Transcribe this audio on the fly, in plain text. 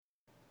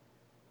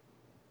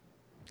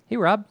Hey,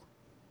 Rob.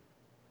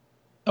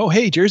 Oh,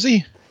 hey,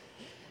 Jersey.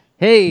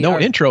 Hey. No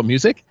intro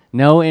music.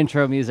 No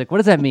intro music. What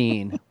does that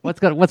mean? What's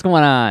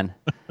going on?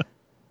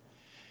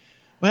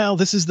 Well,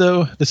 this is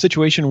the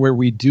situation where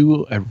we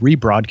do a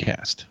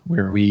rebroadcast,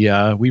 where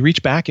we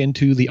reach back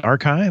into the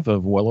archive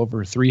of well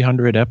over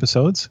 300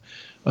 episodes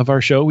of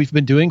our show we've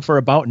been doing for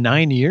about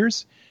 9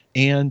 years,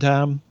 and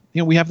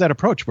we have that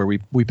approach where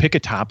we pick a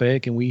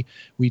topic and we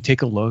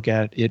take a look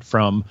at it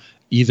from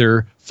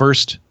either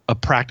first a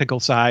practical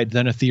side,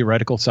 then a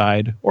theoretical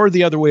side, or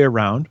the other way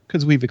around,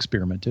 because we've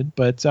experimented.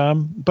 But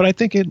I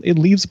think it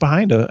leaves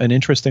behind an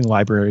interesting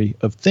library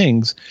of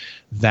things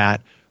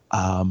that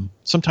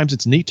sometimes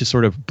it's neat to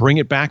sort of bring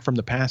it back from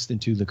the past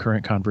into the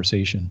current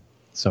conversation.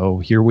 So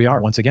here we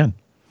are once again.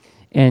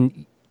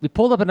 And we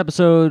pulled up an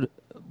episode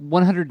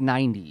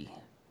 190,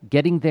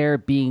 Getting There,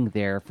 Being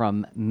There,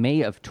 from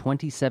May of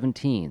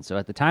 2017. So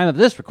at the time of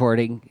this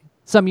recording,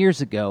 some years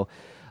ago.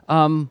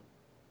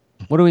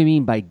 What do we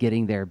mean by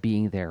getting there,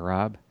 being there,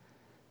 Rob?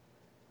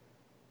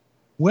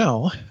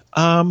 Well,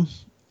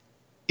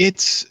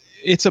 it's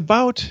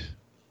about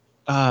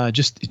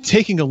just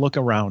taking a look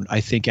around, I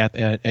think,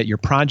 at your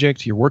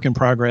project, your work in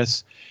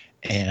progress,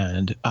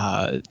 and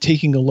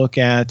taking a look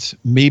at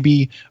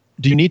maybe,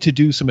 do you need to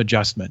do some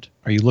adjustment?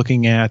 Are you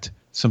looking at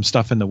some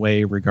stuff in the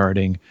way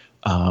regarding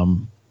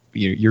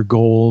your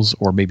goals,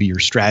 or maybe your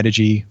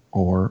strategy,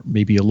 or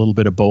maybe a little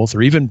bit of both,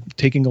 or even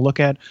taking a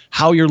look at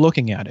how you're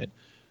looking at it?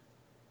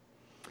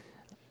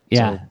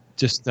 Yeah. So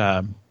just,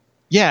 and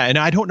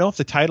I don't know if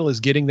the title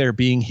is Getting There,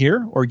 Being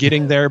Here, or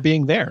Getting There,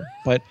 Being There,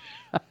 but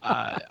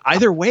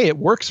either way, it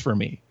works for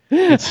me.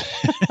 It's,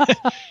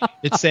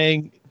 it's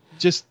saying,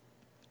 just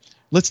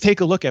let's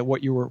take a look at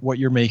what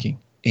you're making,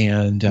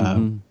 and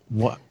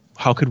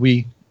how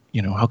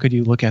could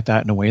you look at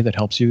that in a way that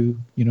helps you,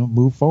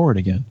 move forward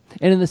again.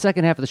 And in the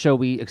second half of the show,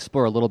 we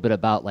explore a little bit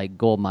about like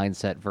goal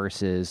mindset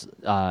versus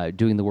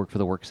doing the work for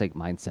the work's sake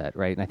mindset,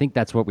 right? And I think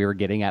that's what we were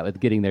getting at with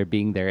getting there,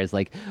 being there, is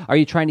like, are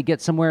you trying to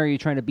get somewhere? Or are you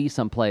trying to be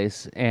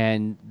someplace?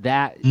 And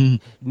that,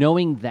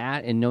 knowing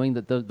that, and knowing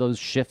that those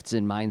shifts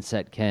in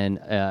mindset can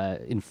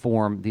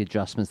inform the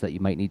adjustments that you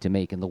might need to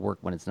make in the work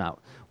when it's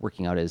not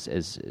working out as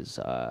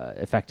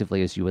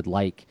effectively as you would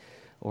like.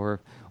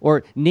 Or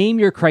name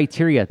your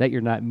criteria that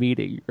you're not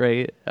meeting,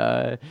 right?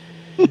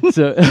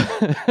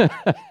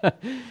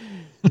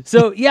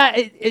 So yeah,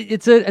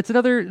 it's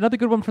another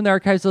good one from the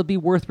archives that'll be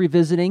worth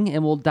revisiting,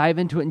 and we'll dive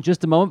into it in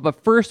just a moment.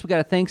 But first, we got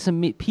to thank some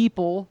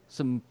meeple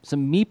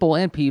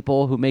and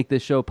people who make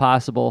this show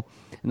possible,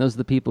 and those are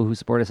the people who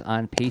support us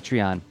on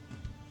Patreon.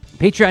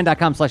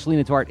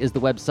 Patreon.com/leanintoart is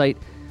the website.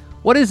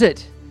 What is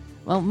it?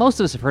 Well, most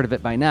of us have heard of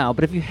it by now,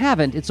 but if you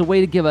haven't, it's a way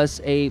to give us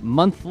a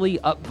monthly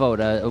upvote,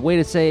 a way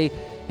to say,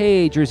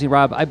 hey, Jersey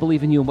Rob, I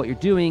believe in you and what you're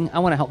doing. I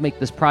want to help make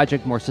this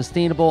project more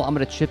sustainable. I'm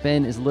going to chip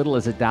in as little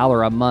as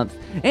 $1 a month.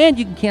 And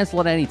you can cancel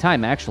it at any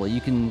time, actually.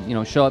 You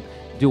can, show up,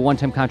 do a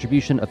one-time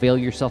contribution, avail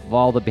yourself of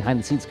all the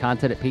behind-the-scenes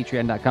content at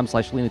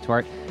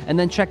patreon.com/leanintoart, and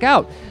then check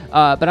out.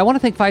 But I want to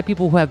thank 5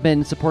 people who have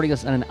been supporting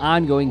us on an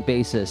ongoing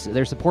basis.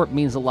 Their support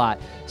means a lot.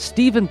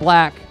 Stephen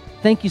Black,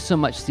 thank you so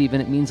much,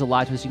 Stephen. It means a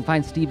lot to us. You can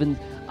find Stephen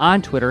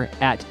on Twitter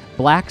at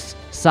Black's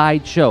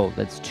Side Show.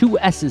 That's 2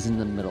 S's in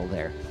the middle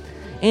there.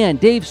 And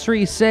Dave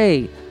Sri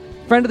Say,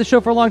 friend of the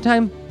show for a long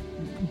time,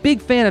 big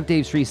fan of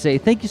Dave Sri Say.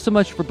 Thank you so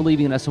much for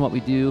believing in us and what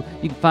we do.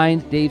 You can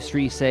find Dave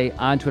Sri Say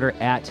on Twitter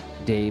at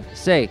Dave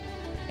Say.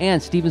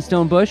 And Stephen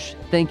Stonebush,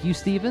 thank you,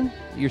 Stephen.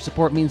 Your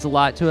support means a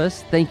lot to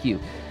us. Thank you.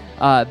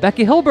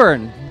 Becca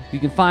Hilburn, you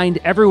can find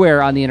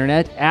everywhere on the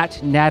internet at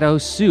Natto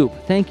Soup.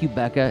 Thank you,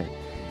 Becca.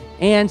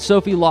 And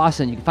Sophie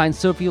Lawson. You can find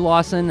Sophie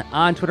Lawson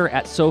on Twitter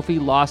at Sophie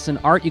Lawson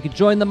Art. You can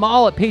join them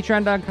all at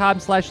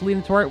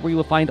patreon.com/leanintoart, where you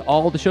will find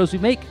all the shows we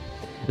make,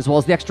 as well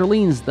as the extra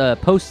leans, the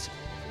posts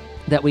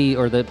the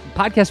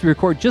podcast we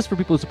record just for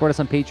people who support us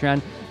on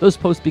Patreon. Those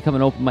posts become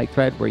an open mic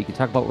thread where you can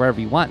talk about whatever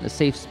you want in a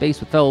safe space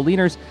with fellow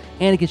leaners,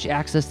 and it gets you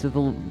access to the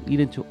Lean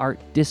Into Art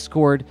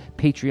Discord,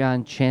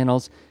 Patreon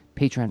channels,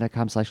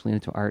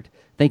 patreon.com/leanintoart.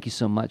 Thank you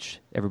so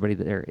much, everybody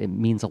there. It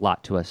means a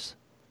lot to us.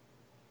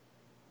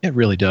 It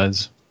really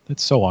does.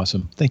 That's so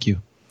awesome. Thank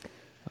you.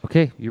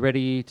 Okay, you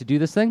ready to do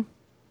this thing?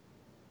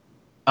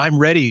 I'm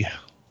ready.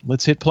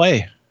 Let's hit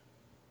play.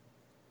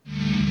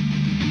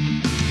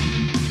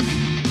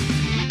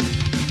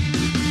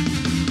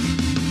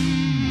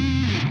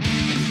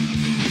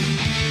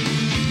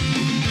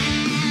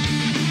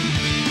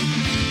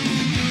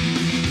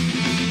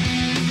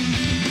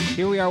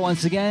 Here we are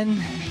once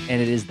again,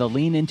 and it is the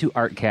Lean Into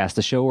Artcast,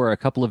 a show where a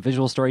couple of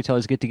visual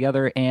storytellers get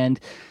together and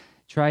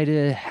try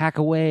to hack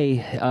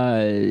away,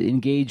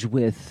 engage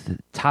with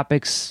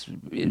topics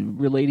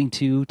relating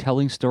to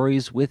telling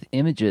stories with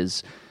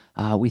images.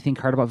 We think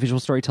hard about visual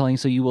storytelling,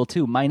 so you will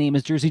too. My name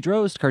is Jersey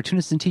Drozd,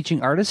 cartoonist and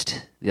teaching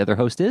artist. The other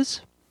host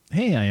is...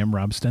 Hey, I am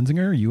Rob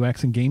Stenzinger,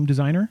 UX and game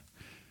designer.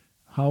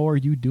 How are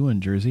you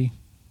doing, Jersey?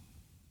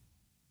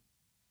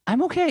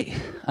 I'm okay.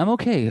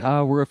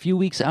 We're a few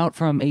weeks out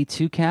from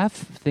A2CAF.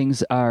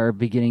 Things are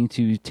beginning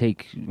to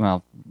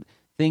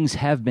things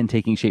have been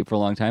taking shape for a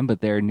long time,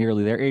 but they're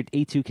nearly there.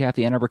 A2CAF,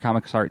 the Ann Arbor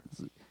Comics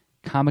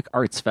Comic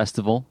Arts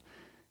Festival,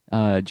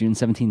 June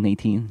 17th and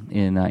 18th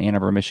in Ann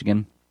Arbor,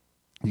 Michigan.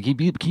 Can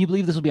you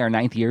believe this will be our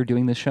 9th year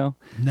doing this show?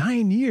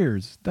 9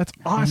 years. That's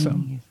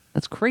awesome.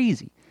 That's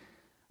crazy.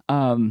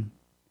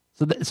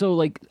 So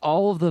like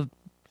all of the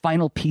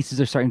final pieces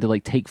are starting to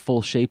like take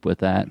full shape with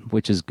that,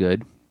 which is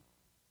good.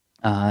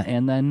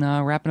 And then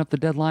wrapping up the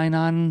deadline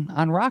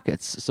on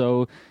Rockets.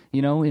 So,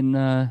 in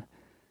the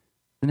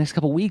next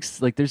couple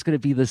weeks, like there's going to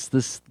be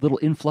this little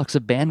influx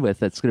of bandwidth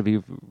that's going to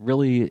be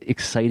really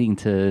exciting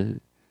to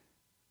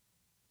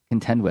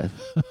contend with.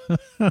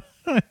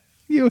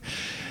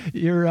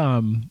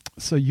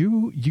 So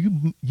you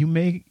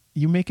make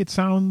it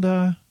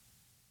sound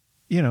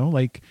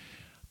like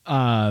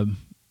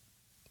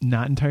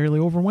not entirely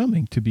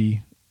overwhelming to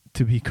be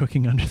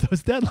cooking under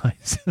those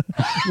deadlines,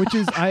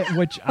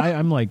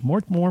 I'm like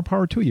more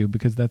power to you,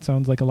 because that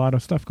sounds like a lot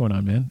of stuff going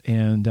on, man.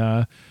 And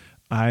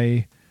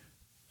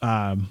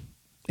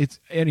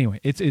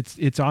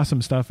it's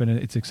awesome stuff, and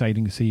it's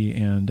exciting to see.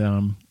 And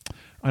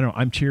I don't know,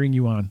 I'm cheering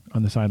you on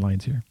the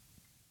sidelines here.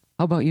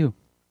 How about you?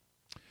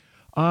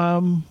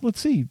 Let's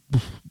see,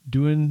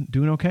 doing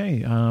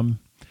okay.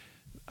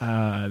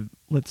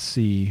 Let's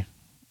see,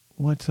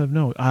 what's of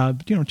note?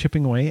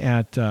 Chipping away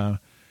at the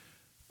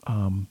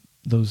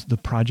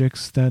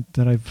projects that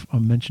I've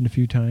mentioned a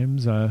few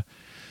times. That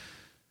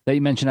you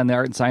mentioned on the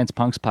Art and Science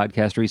Punks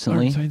podcast recently.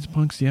 Art and Science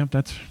Punks, yeah,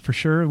 that's for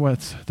sure.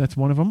 That's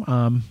one of them.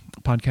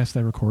 Podcast I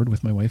record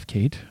with my wife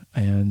Kate,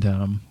 and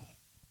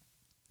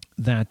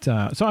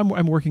so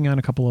I'm working on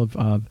a couple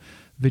of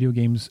video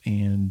games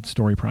and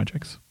story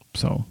projects.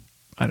 So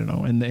I don't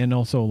know, and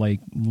also like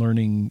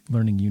learning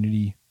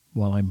Unity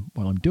while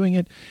I'm doing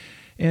it,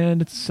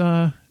 and it's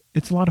a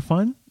lot of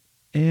fun,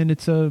 and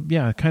it's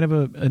kind of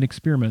an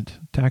experiment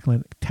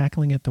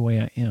tackling it the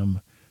way I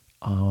am,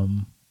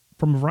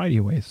 from a variety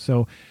of ways.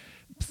 So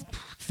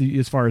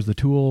as far as the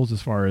tools,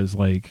 as far as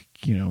like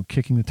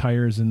kicking the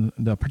tires in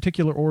the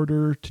particular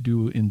order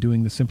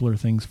doing the simpler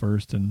things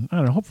first, and I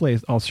don't know. Hopefully,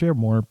 I'll share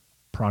more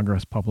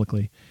progress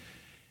publicly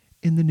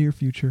in the near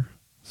future.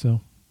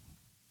 So,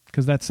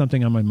 because that's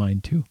something on my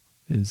mind too,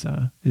 is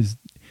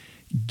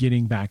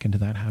getting back into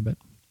that habit.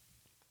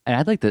 And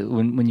I'd like to,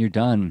 when you're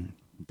done,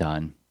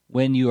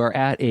 when you are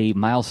at a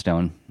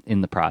milestone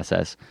in the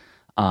process,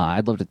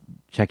 I'd love to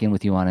check in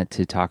with you on it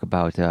to talk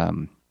about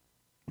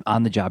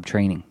on-the-job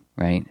training,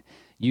 right?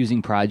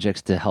 Using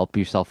projects to help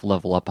yourself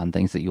level up on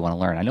things that you want to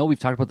learn. I know we've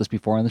talked about this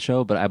before on the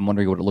show, but I'm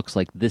wondering what it looks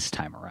like this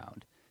time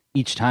around.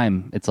 Each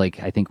time, it's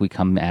like I think we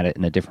come at it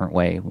in a different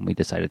way when we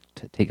decided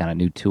to take on a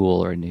new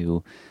tool or a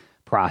new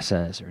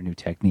process or a new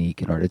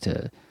technique in order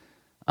to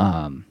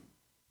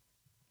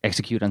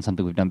execute on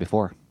something we've done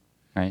before,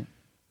 right?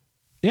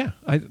 Yeah,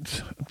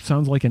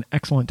 sounds like an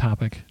excellent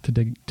topic to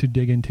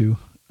dig into.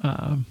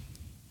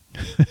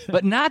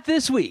 But not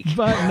this week.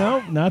 But no,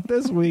 not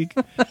this week.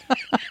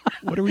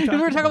 What are we talking about?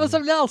 We were talking about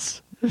something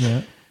else.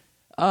 Yeah.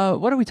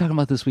 What are we talking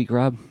about this week,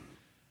 Rob?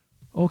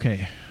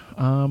 Okay.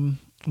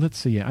 Let's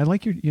see. I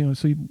like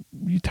so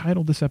you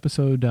titled this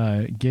episode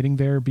Getting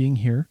There, Being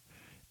Here.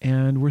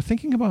 And we're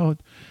thinking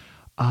about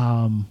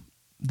some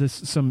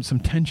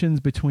tensions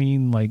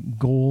between like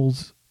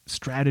goals,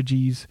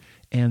 strategies,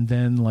 and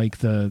then like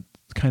the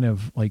kind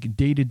of like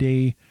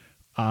day-to-day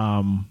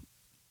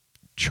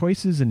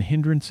choices and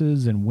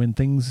hindrances, and when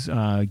things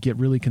get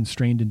really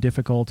constrained and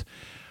difficult,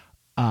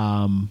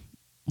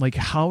 like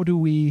how do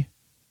we,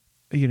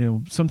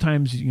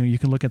 sometimes you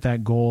can look at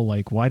that goal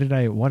like, why did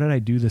I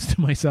do this to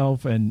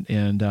myself, and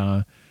should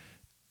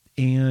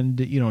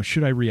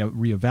I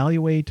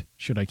reevaluate,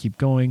 should I keep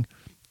going,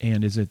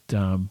 and is it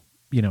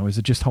is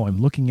it just how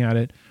I'm looking at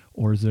it,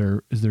 or is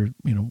there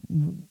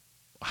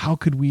how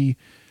could we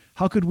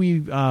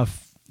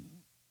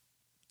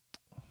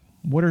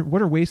what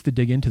are ways to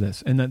dig into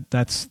this? And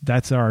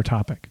that's our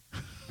topic.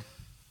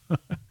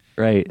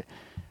 Right.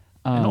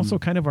 And also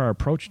kind of our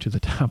approach to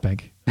the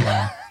topic.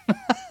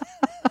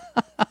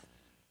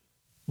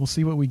 We'll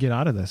see what we get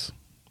out of this.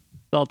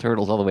 It's all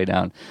turtles all the way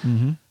down.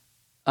 Mm-hmm.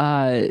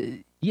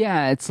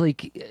 Yeah, it's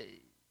like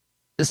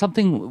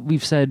something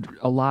we've said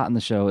a lot on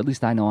the show. At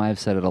least I know I've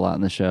said it a lot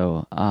on the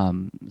show.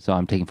 So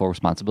I'm taking full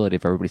responsibility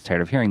if everybody's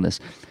tired of hearing this.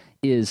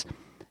 Is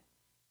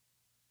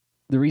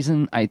the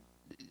reason I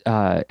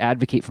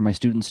advocate for my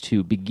students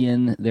to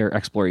begin their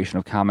exploration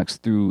of comics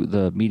through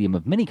the medium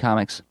of mini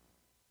comics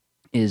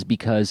is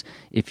because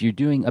if you're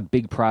doing a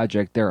big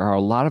project, there are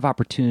a lot of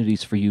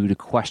opportunities for you to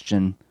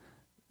question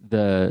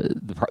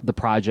the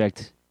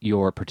project,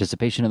 your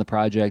participation in the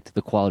project,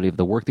 the quality of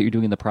the work that you're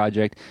doing in the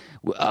project.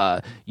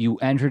 You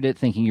entered it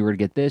thinking you were to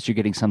get this, you're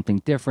getting something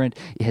different.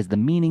 Has the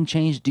meaning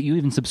changed? Do you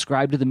even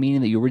subscribe to the meaning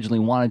that you originally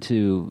wanted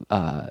to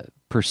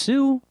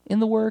pursue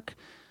in the work?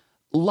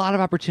 A lot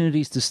of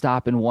opportunities to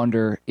stop and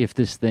wonder if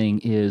this thing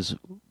is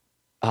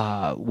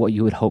what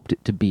you had hoped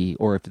it to be,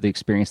 or if the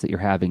experience that you're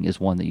having is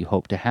one that you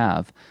hope to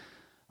have.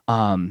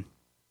 And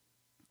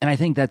I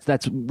think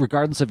that's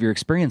regardless of your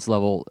experience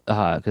level,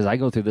 because I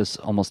go through this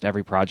almost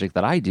every project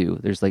that I do.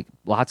 There's like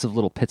lots of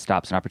little pit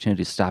stops and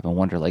opportunities to stop and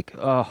wonder, like,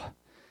 oh,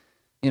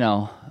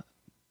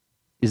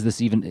 is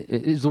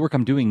the work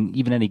I'm doing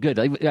even any good?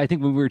 I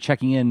think when we were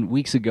checking in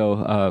weeks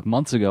ago,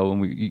 months ago,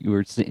 when you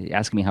were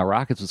asking me how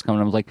Rockets was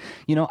coming, I was like,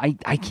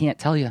 I can't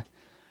tell you.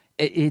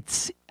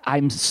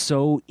 I'm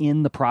so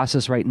in the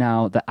process right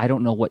now that I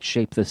don't know what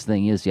shape this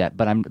thing is yet,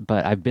 but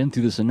I've been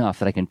through this enough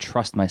that I can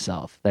trust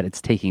myself that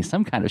it's taking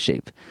some kind of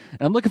shape.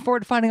 And I'm looking forward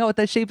to finding out what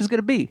that shape is going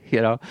to be,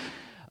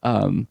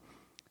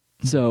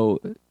 So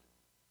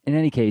in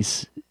any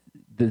case,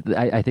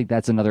 I think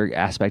that's another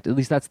aspect. At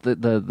least that's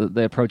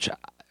the approach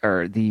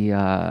or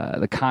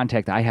the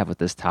contact I have with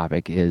this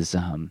topic is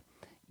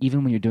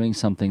even when you're doing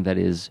something that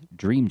is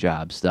dream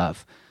job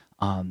stuff,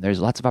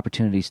 there's lots of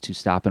opportunities to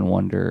stop and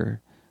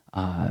wonder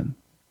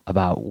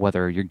about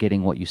whether you're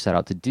getting what you set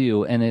out to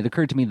do. And it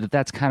occurred to me that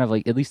that's kind of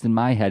like, at least in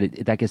my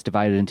head, that gets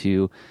divided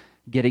into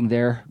getting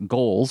there,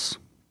 goals.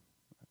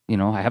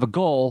 I have a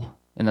goal,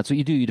 and that's what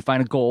you do. You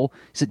define a goal, you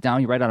sit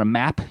down, you write out a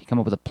map, you come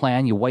up with a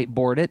plan, you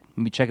whiteboard it,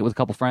 maybe check it with a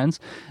couple friends,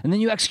 and then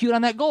you execute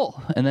on that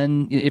goal. And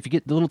then if you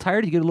get a little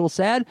tired, you get a little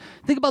sad,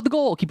 think about the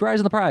goal, keep your eyes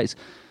on the prize.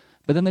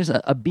 But then there's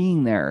a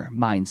being there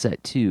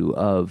mindset too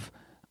of,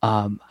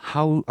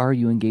 how are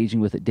you engaging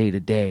with it day to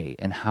day,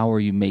 and how are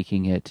you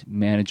making it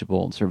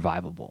manageable and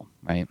survivable,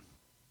 right?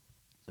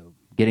 So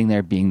getting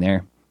there, being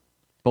there,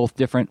 both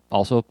different,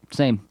 also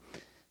same.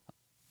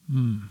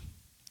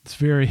 It's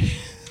very,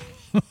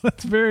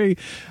 that's very,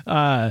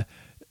 it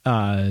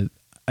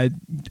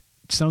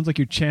sounds like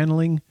you're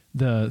channeling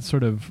the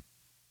sort of,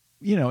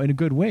 in a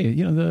good way,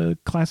 the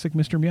classic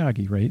Mr.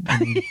 Miyagi, right? I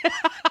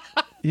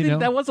mean,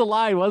 that was a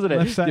line, wasn't it?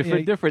 Left side,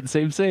 different,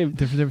 same.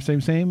 Different, same.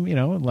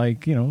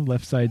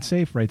 Left side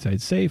safe, right side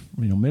safe.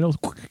 Middle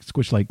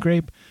squish like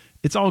grape.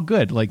 It's all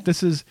good. Like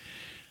this is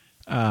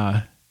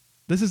an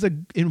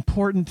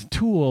important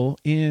tool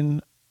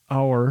in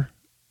our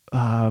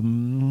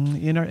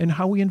in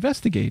how we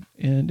investigate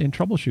and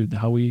troubleshoot,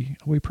 how we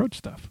approach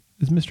stuff.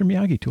 Is Mr.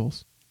 Miyagi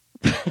tools.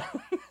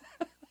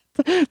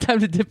 Time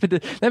to dip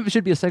into that.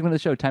 Should be a segment of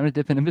the show. Time to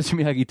dip into Mr.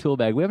 Miyagi tool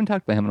bag. We haven't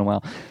talked about him in a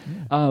while.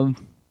 Yeah.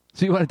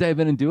 So you want to dive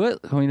in and do it?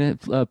 Are we going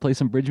to play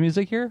some bridge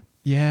music here?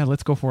 Yeah,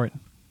 let's go for it.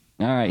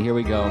 All right, here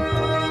we go.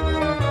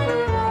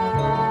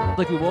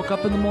 Like we woke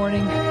up in the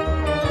morning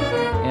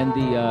and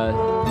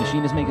the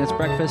machine is making us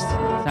breakfast.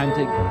 Time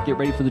to get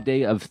ready for the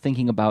day of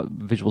thinking about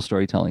visual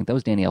storytelling. That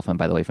was Danny Elfman,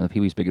 by the way, from the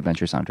Pee-wee's Big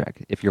Adventure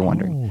soundtrack, if you're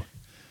wondering. Oh,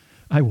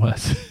 I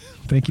was.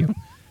 Thank you.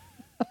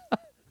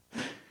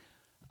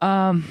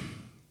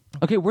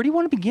 Okay, where do you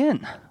want to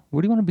begin?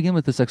 Where do you want to begin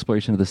with this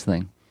exploration of this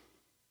thing?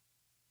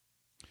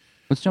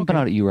 What's jumping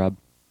out at you, Rob?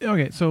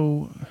 Okay,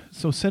 so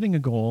setting a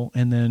goal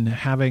and then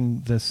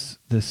having this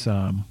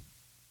in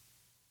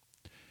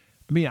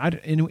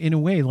a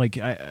way, like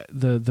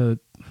the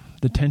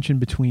tension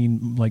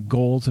between like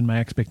goals and my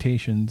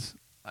expectations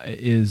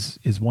is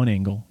one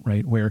angle,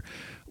 right? Where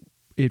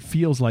it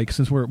feels like,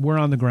 since we're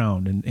on the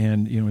ground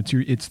and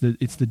it's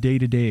the day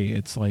to day.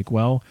 It's like,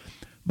 well,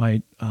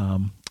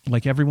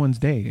 like everyone's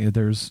day,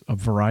 there's a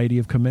variety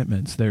of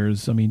commitments. I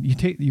have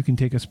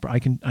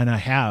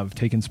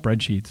taken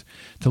spreadsheets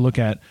to look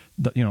at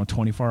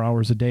 24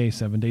 hours a day,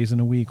 7 days in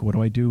a week. What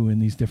do I do in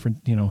these different,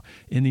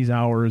 in these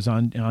hours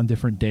on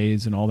different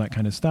days and all that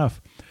kind of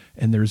stuff.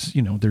 And there's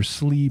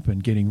sleep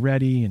and getting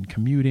ready and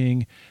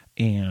commuting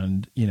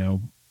and,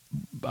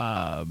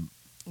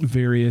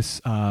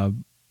 various,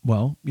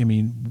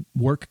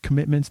 work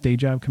commitments, day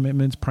job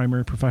commitments,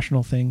 primary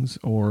professional things,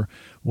 or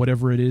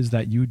whatever it is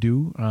that you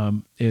do.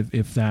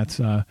 If that's,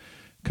 cause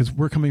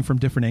we're coming from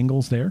different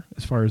angles there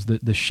as far as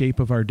the shape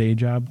of our day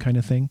job kind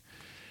of thing.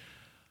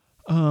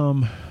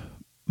 I'm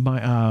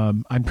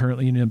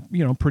currently in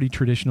a, pretty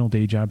traditional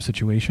day job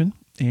situation.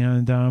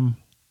 And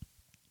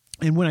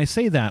when I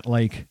say that,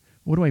 like,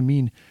 what do I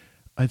mean?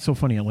 It's so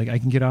funny. Like I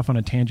can get off on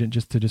a tangent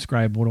just to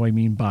describe what do I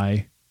mean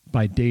by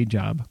day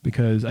job,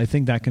 because I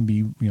think that can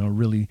be,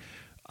 really,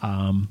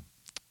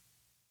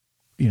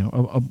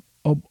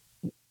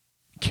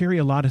 carry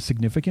a lot of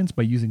significance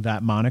by using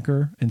that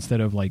moniker instead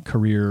of like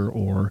career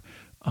or,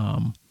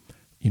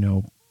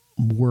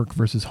 work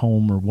versus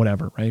home or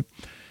whatever. Right.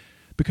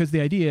 Because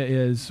the idea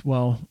is,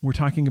 well, we're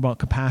talking about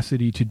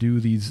capacity to do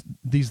these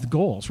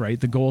goals, right?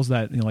 The goals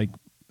that, like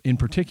in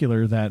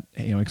particular that,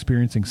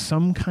 experiencing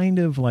some kind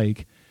of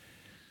like,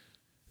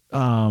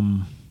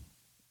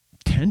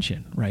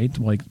 tension, right?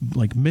 Like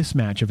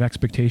mismatch of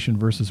expectation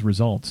versus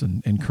results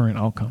and current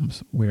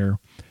outcomes, where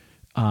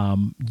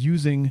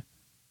using,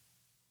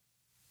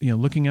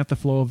 looking at the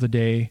flow of the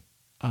day,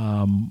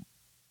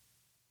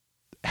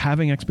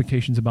 having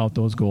expectations about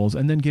those goals,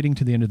 and then getting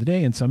to the end of the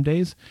day, and some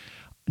days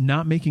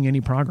not making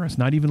any progress,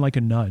 not even like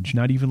a nudge,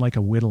 not even like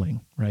a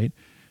whittling, right?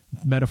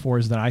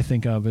 Metaphors that I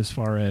think of as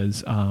far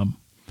as,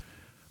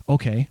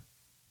 okay,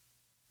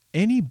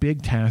 any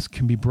big task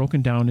can be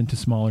broken down into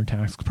smaller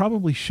tasks,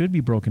 probably should be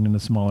broken into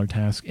smaller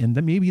tasks. And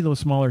then maybe those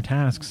smaller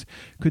tasks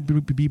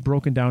could be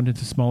broken down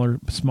into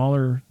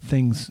smaller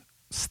things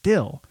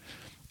still.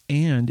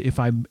 And if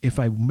I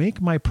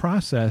make my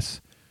process,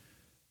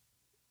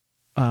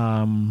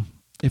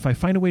 if I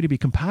find a way to be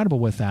compatible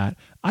with that,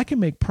 I can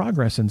make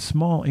progress in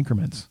small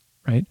increments,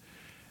 right?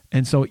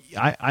 And so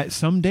I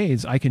some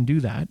days I can do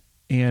that,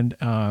 and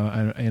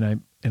I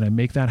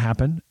make that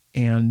happen,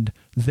 and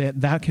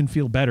that can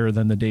feel better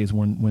than the days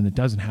when it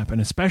doesn't happen,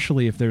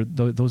 especially if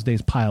those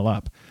days pile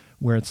up,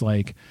 where it's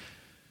like,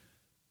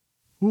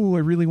 ooh, I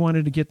really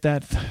wanted to get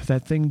that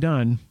thing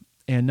done,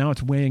 and now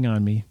it's weighing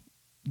on me.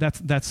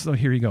 That's so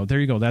here you go. There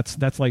you go.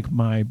 That's like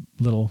my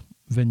little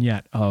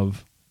vignette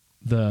of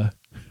the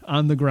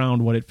on the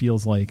ground, what it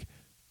feels like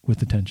with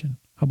the tension.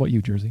 How about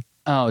you, Jersey?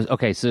 Oh,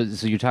 okay. So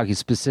you're talking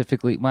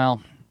specifically. Well,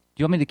 do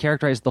you want me to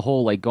characterize the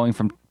whole like going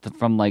from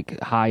like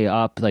high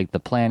up, like the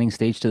planning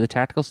stage to the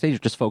tactical stage, or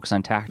just focus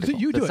on tactical? So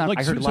you do it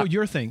like so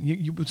your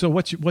thing. So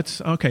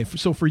what's okay?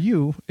 So for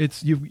you,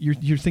 it's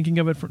you're thinking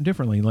of it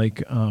differently.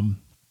 Like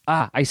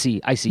I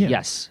see.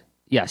 Yeah.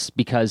 Yes,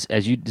 because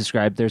as you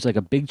described, there's like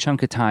a big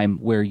chunk of time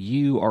where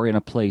you are in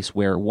a place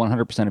where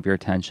 100% of your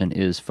attention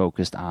is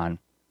focused on,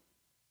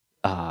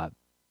 quote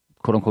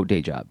unquote,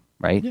 day job,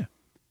 right? Yeah.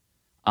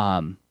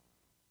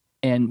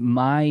 And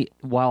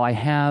while I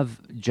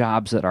have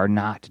jobs that are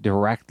not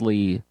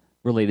directly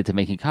related to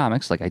making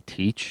comics, like I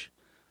teach,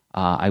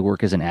 I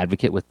work as an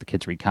advocate with the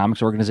Kids Read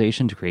Comics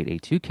organization to create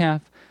A2CAF,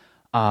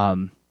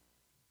 and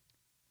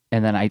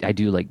then I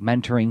do like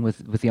mentoring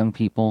with young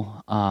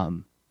people.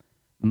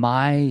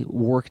 My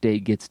workday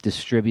gets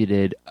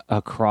distributed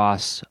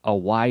across a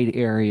wide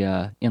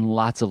area in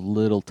lots of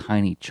little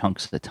tiny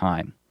chunks at a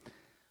time.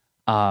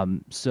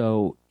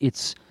 So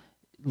it's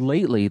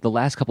lately, the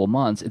last couple of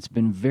months, it's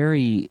been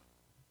very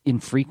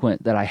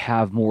infrequent that I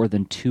have more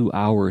than 2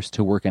 hours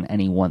to work on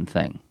any one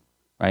thing,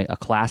 right? A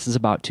class is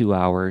about 2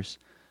 hours.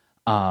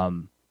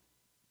 Working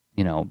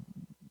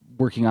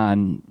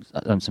on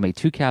some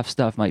A2CAF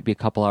stuff might be a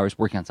couple hours.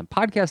 Working on some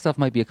podcast stuff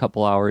might be a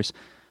couple hours.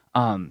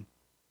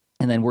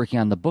 And then working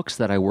on the books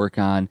that I work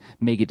on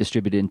may get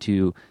distributed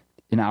into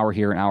an hour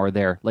here, an hour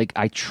there. Like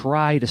I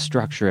try to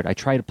structure it. I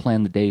try to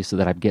plan the day so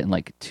that I'm getting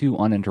like 2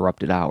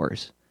 uninterrupted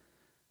hours.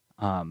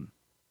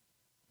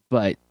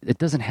 But it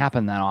doesn't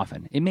happen that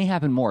often. It may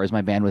happen more as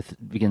my bandwidth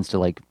begins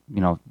to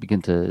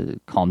begin to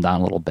calm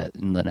down a little bit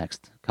in the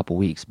next couple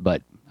weeks,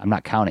 but I'm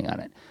not counting on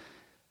it.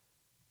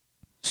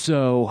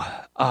 So,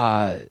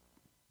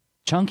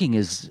 chunking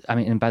is,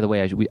 and by the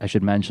way, I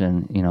should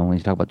mention, when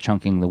you talk about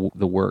chunking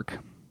the work,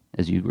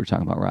 as you were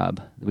talking about,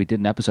 Rob, we did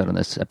an episode on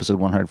this, episode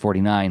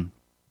 149,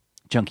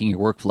 chunking your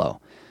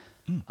workflow.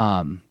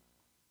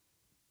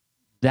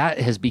 That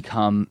has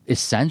become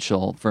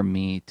essential for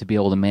me to be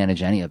able to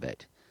manage any of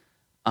it.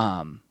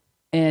 And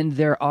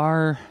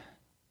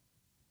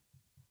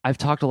I've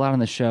talked a lot on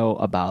the show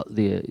about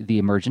the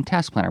Emergent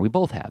Task Planner. We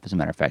both have, as a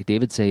matter of fact.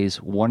 David Say's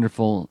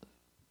wonderful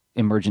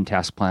Emergent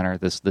Task Planner,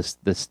 this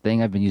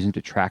thing I've been using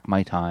to track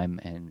my time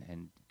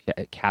and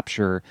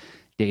capture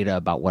data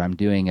about what I'm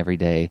doing every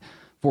day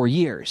for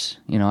years.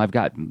 I've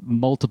got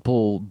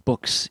multiple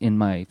books in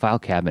my file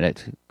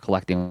cabinet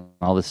collecting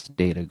all this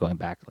data going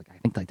back,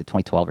 I think to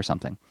 2012 or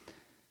something.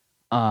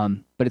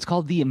 But it's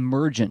called the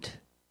Emergent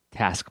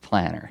Task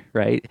Planner,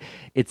 right?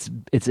 It's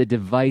a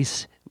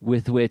device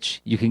with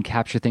which you can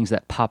capture things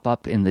that pop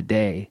up in the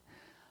day.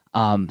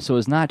 So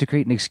it's not to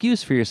create an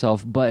excuse for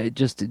yourself, but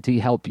just to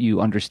help you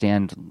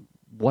understand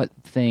what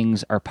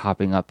things are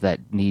popping up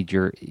that need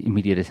your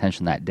immediate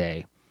attention that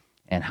day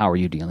and how are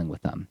you dealing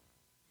with them.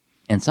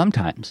 And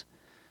sometimes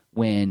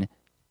when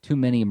too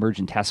many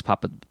emergent tasks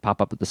pop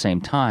up at the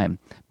same time,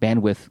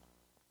 bandwidth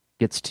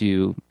gets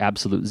to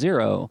absolute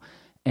zero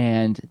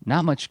and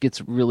not much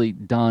gets really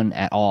done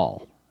at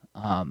all.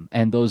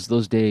 And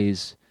those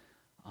days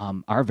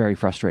are very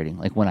frustrating.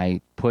 Like when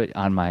I put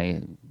on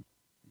my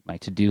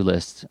to-do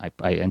list, I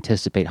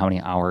anticipate how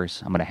many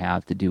hours I'm going to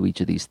have to do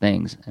each of these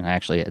things. And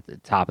actually at the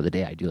top of the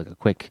day, I do like a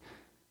quick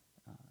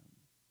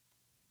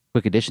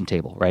addition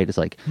table, right? It's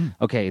like,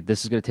 okay,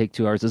 this is going to take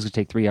 2 hours. This is going to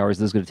take 3 hours.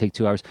 This is going to take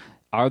 2 hours.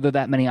 Are there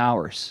that many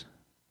hours?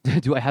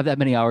 Do I have that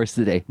many hours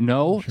today?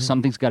 No, sure.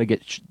 Something's got to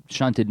get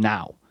shunted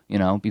now,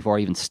 before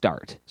I even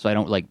start. So I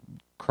don't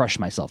crush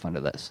myself under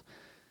this.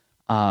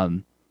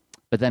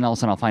 But then all of a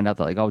sudden I'll find out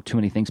that too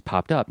many things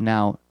popped up.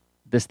 Now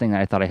this thing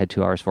that I thought I had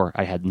 2 hours for,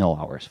 I had no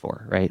hours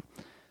for, right?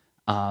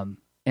 And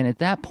at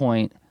that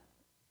point,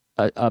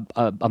 a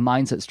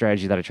mindset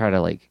strategy that I try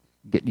to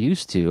get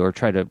used to, or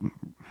try to,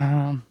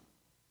 how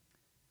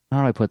do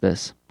I put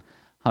this?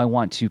 How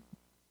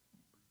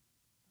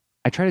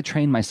I try to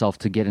train myself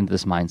to get into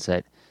this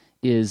mindset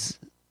is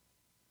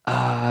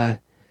not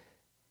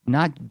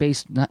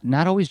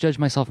always judge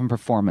myself on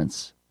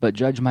performance, but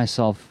judge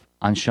myself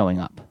on showing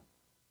up.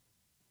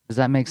 Does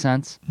that make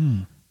sense?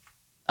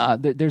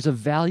 There's a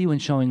value in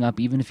showing up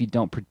even if you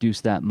don't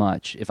produce that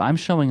much. If I'm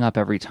showing up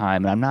every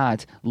time and I'm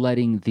not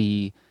letting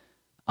the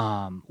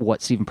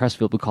what Stephen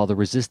Pressfield would call the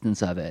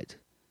resistance of it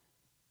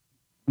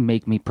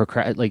make me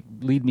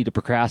lead me to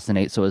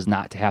procrastinate so as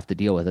not to have to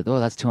deal with it. Oh,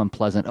 that's too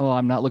unpleasant. Oh,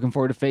 I'm not looking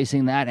forward to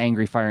facing that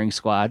angry firing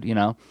squad,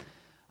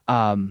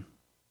 I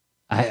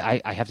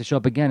have to show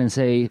up again and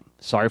say,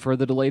 sorry for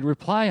the delayed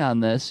reply on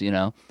this,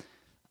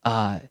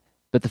 But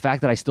the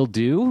fact that I still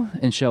do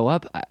and show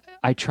up,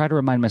 I try to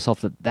remind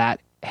myself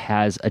that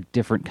has a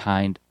different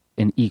kind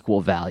and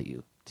equal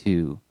value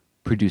to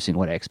producing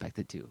what I expect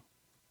it to,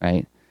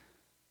 right?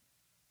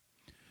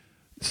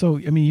 So,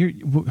 I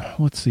mean,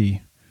 let's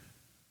see.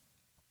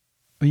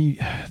 I mean,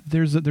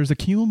 there's a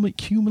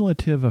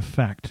cumulative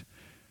effect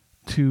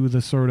to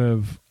the sort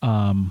of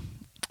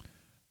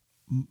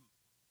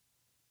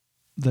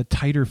the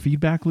tighter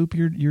feedback loop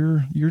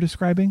you're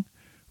describing,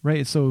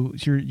 right? So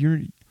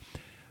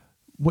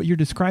what you're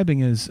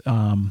describing is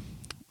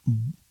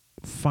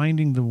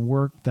finding the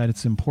work that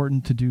it's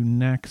important to do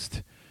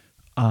next,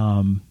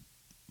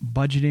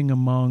 budgeting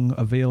among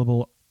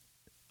available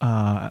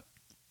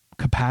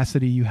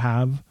capacity you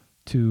have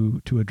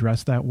to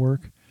address that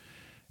work,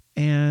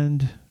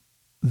 and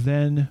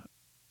then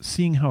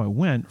seeing how it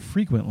went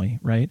frequently,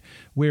 right?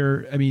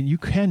 Where, I mean, you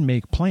can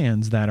make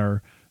plans that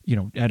are,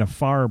 at a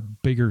far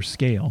bigger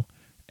scale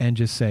and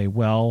just say,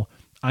 well,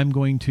 I'm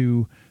going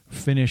to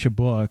finish a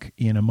book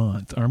in a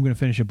month, or I'm going to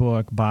finish a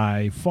book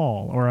by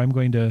fall, or I'm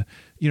going to,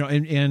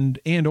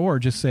 or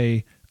just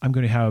say, I'm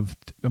going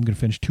to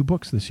finish 2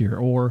 books this year,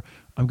 or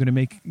I'm going to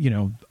make,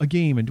 a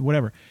game and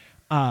whatever.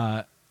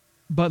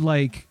 But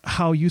like,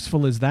 how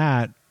useful is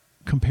that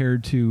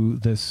compared to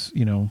this,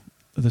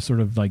 the sort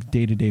of like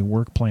day-to-day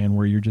work plan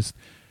where you're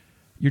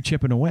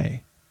chipping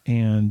away,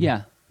 and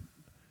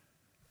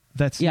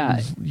that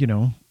seems,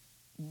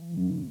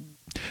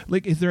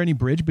 like, is there any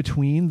bridge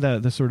between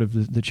the sort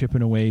of the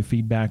chipping away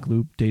feedback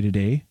loop day to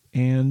day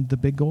and the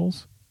big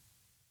goals?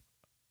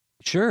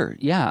 Sure.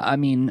 Yeah. I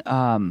mean,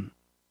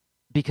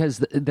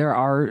 because there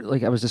are,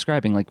 like I was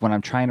describing, like when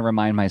I'm trying to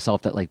remind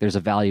myself that like there's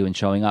a value in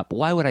showing up.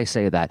 Why would I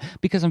say that?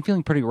 Because I'm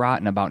feeling pretty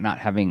rotten about not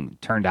having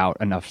turned out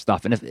enough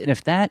stuff. And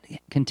if that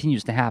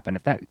continues to happen,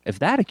 if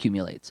that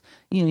accumulates,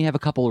 you have a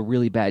couple of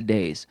really bad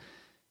days.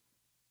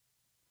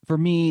 For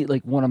me,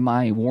 like one of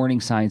my warning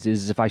signs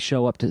is if I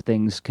show up to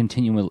things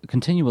continually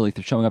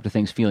showing up to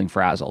things feeling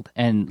frazzled,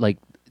 and like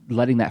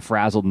letting that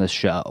frazzledness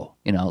show,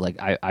 like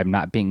I'm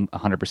not being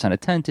 100%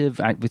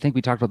 attentive. We think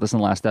we talked about this in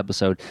the last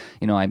episode.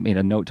 I made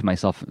a note to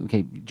myself,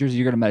 okay, Jersey,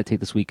 you're going to meditate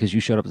this week because you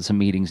showed up to some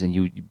meetings and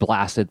you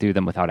blasted through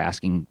them without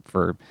asking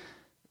for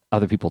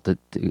other people to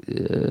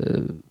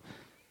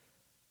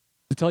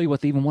tell you what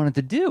they even wanted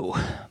to do.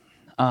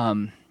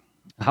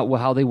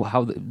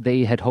 How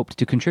they had hoped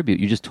to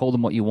contribute. You just told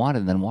them what you wanted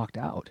and then walked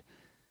out.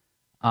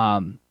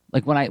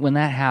 Like when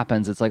that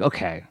happens, it's like,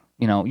 okay,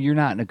 you're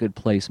not in a good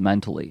place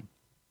mentally.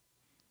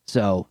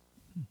 So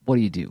what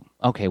do?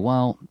 Okay,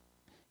 well,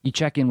 you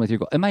check in with your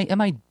goal. Am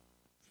I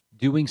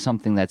doing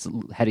something that's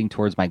heading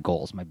towards my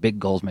goals, my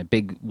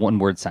big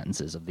one-word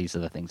sentences of these are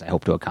the things I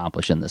hope to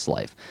accomplish in this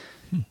life?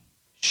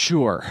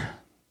 Sure.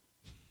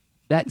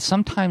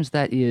 Sometimes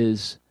that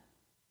is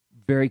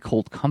very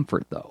cold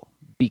comfort, though,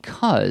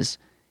 because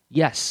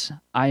yes,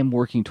 I am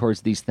working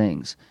towards these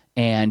things,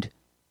 and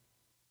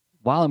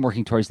while I'm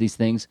working towards these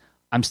things,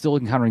 I'm still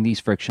encountering these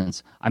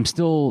frictions. I'm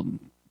still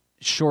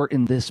short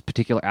in this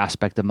particular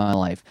aspect of my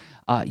life.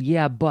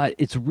 But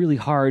it's really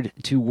hard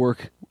to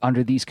work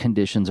under these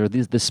conditions, or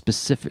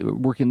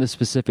work in this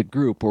specific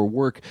group, or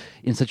work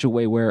in such a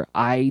way where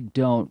I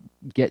don't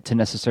get to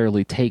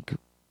necessarily take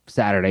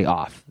Saturday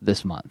off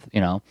this month,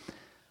 That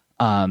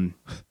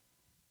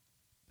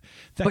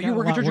but you're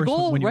working towards your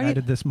goal, when right? You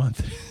added this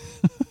month.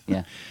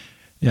 Yeah.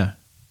 Yeah.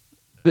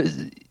 But,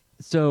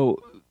 so,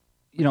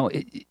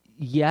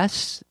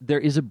 yes, there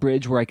is a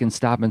bridge where I can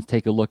stop and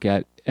take a look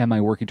at, am I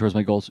working towards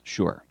my goals?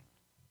 Sure.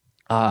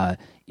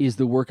 Is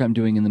the work I'm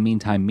doing in the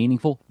meantime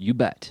meaningful? You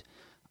bet.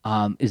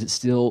 Is it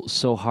still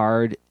so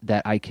hard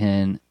that I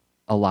can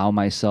allow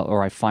myself,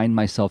 or I find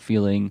myself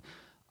feeling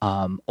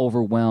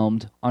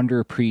overwhelmed,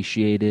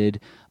 underappreciated,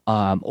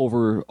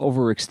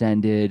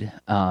 overextended,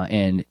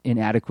 and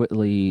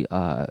inadequately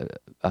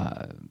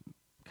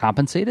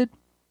compensated?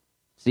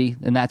 See,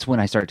 and that's when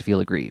I start to feel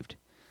aggrieved.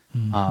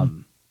 Mm-hmm.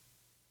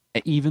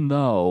 Even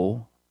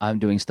though I'm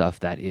doing stuff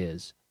that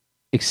is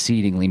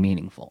exceedingly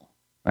meaningful,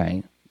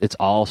 right? It's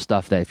all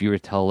stuff that if you were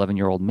to tell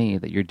 11-year-old me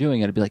that you're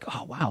doing it, I'd be like,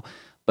 oh, wow.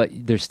 But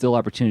there's still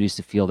opportunities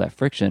to feel that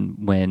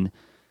friction when,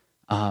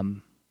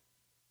 again,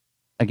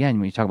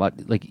 when you talk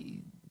about, like,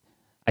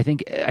 I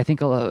think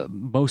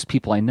most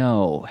people I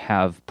know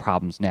have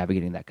problems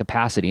navigating that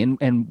capacity.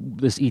 And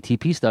this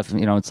ETP stuff,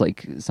 it's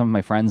like some of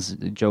my friends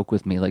joke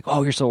with me like,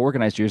 oh, you're so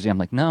organized, Jersey. I'm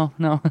like, no.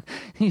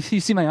 You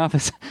see my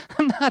office.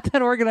 I'm not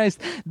that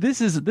organized. This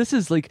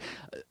is like,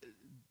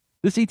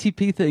 this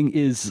ETP thing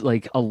is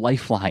like a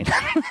lifeline.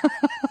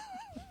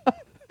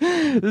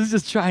 This is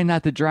just trying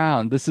not to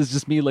drown. This is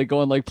just me like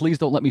going like, please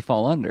don't let me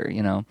fall under,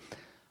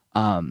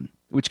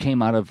 which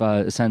came out of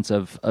a sense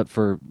of,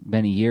 for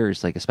many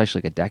years, like especially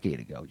like a decade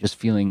ago, just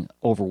feeling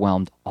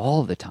overwhelmed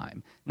all the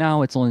time.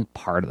 Now it's only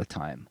part of the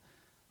time.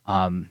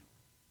 I don't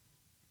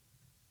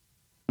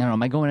know.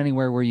 Am I going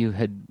anywhere where you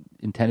had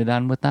intended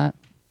on with that?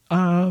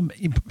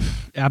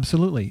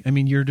 Absolutely. I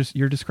mean, you're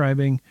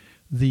describing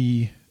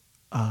the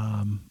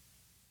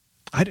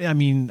I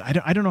mean,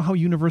 I don't know how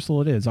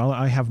universal it is.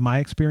 I have my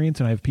experience,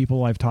 and I have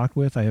people I've talked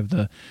with. I have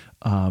the,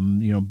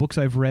 books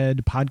I've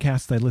read,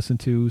 podcasts I listen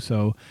to.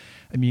 So,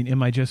 I mean,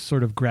 am I just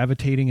sort of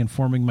gravitating and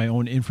forming my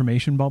own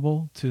information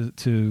bubble to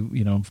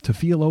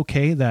feel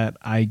okay that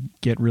I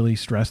get really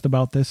stressed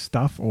about this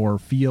stuff, or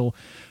feel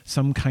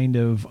some kind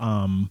of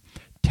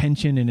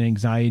tension and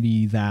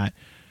anxiety that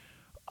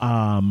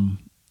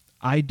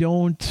I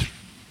don't,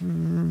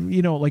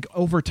 like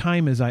over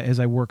time as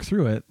I work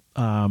through it.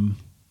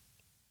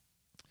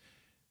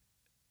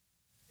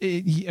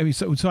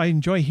 So I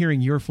enjoy hearing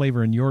your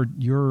flavor and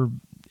your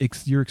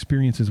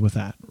experiences with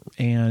that,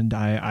 and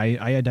I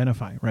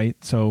identify, right.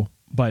 So,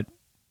 but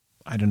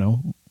I don't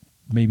know,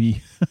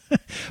 maybe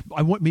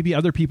maybe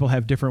other people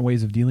have different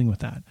ways of dealing with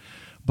that,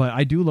 but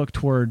I do look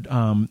toward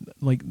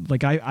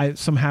like I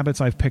some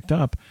habits I've picked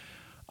up,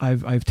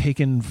 I've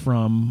taken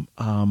from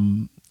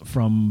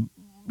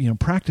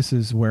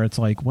practices where it's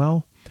like,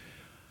 well,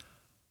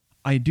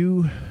 I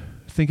do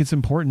think it's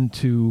important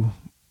to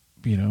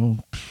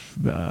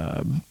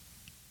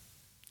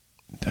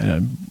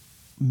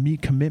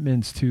meet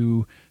commitments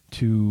to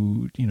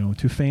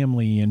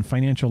family and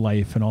financial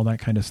life and all that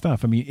kind of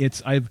stuff. I mean,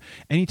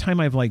 anytime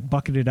I've like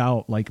bucketed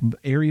out like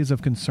areas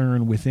of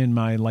concern within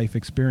my life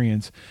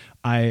experience,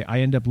 I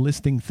end up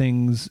listing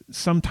things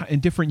sometimes in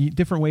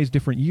different ways,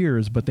 different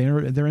years, but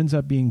there ends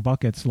up being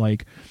buckets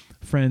like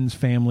friends,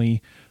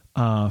 family,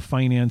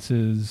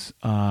 finances,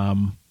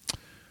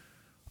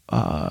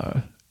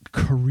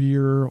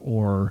 career,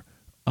 or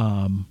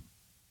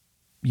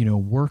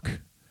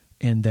work,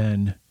 and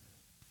then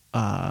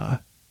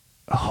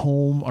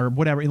home, or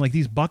whatever, in like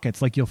these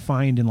buckets like you'll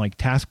find in like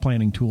task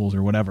planning tools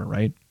or whatever,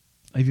 right?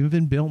 I've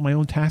even built my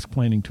own task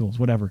planning tools,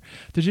 whatever,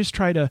 to just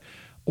try to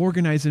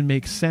organize and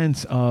make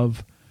sense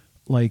of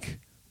like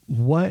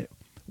what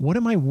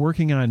am I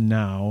working on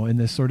now in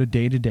this sort of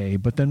day to day,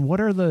 but then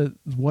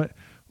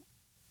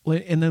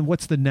and then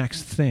what's the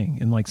next thing?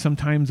 And like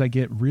sometimes I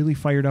get really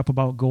fired up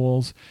about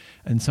goals,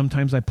 and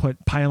sometimes I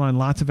pile on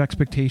lots of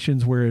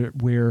expectations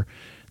where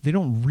they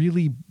don't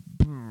really,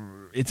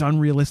 it's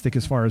unrealistic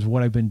as far as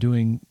what I've been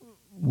doing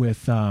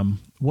with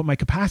what my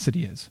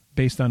capacity is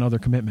based on other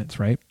commitments,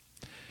 right?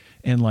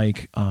 And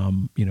like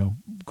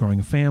growing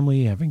a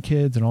family, having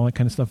kids, and all that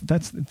kind of stuff.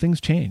 Things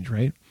change,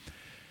 right?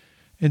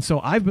 And so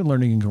I've been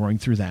learning and growing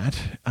through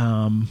that,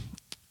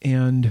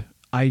 and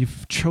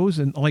I've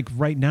chosen, like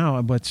right now,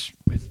 I'm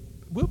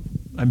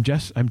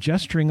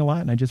gesturing a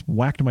lot, and I just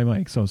whacked my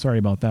mic, so sorry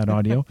about that,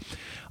 audio.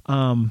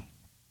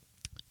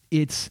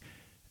 It's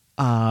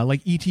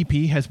like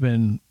ETP has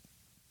been.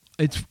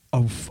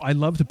 I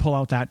love to pull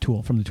out that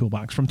tool from the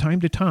toolbox from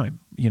time to time,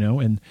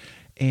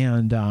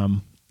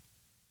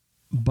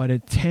 but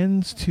it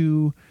tends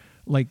to,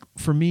 like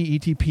for me,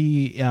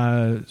 ETP,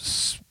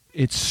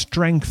 its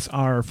strengths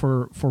are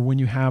for when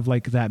you have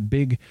like that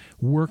big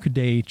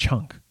workday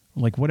chunk.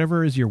 Like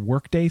whatever is your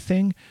workday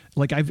thing,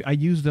 like I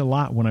used it a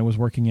lot when I was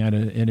working at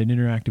an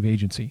interactive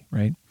agency,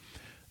 right?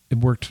 It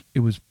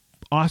was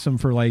awesome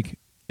for like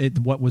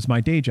what was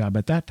my day job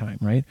at that time,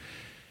 right?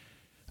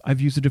 I've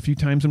used it a few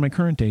times in my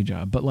current day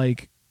job, but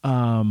like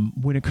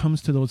when it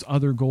comes to those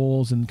other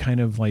goals and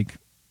kind of like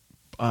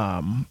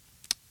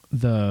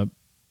the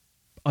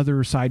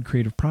other side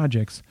creative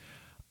projects,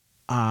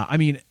 I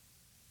mean,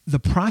 the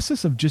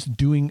process of just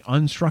doing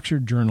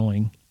unstructured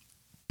journaling,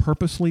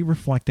 purposely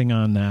reflecting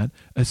on that,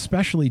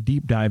 especially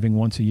deep diving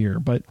once a year,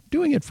 but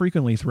doing it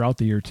frequently throughout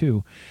the year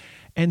too,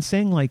 and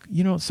saying like,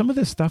 some of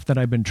this stuff that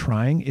I've been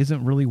trying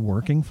isn't really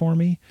working for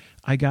me.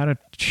 I gotta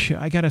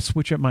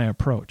switch up my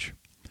approach.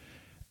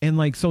 And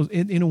like, so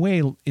in a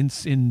way,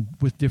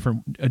 with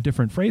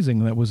different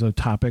phrasing, that was a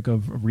topic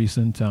of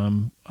recent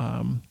art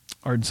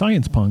and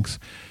science punks,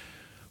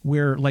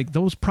 where like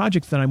those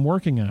projects that I'm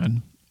working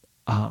on,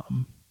 I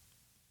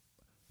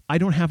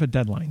don't have a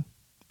deadline.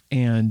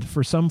 And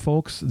for some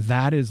folks,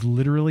 that is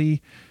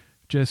literally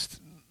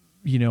just,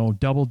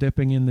 double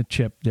dipping in the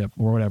chip dip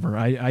or whatever.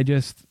 I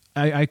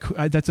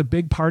that's a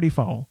big party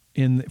foul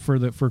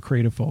for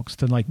creative folks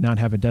to like not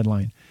have a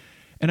deadline.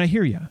 And I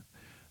hear you.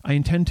 I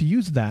intend to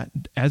use that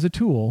as a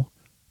tool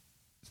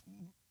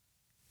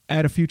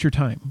at a future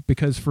time,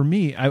 because for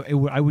me,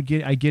 I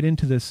get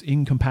into this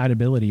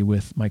incompatibility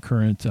with my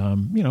current,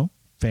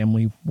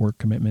 family, work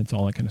commitments,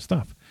 all that kind of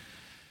stuff.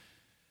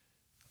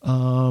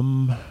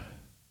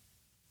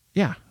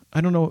 Yeah,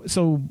 I don't know.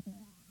 So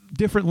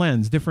different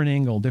lens, different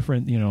angle,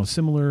 different,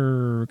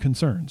 similar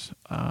concerns.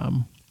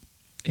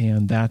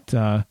 And that,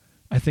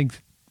 I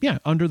think, yeah,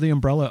 under the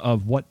umbrella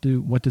of what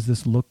does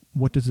this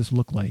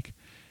look like?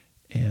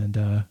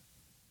 And,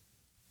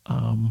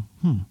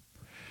 and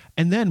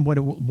then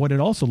what it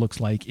also looks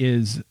like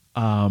is,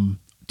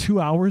 2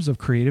 hours of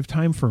creative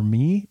time for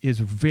me is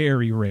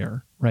very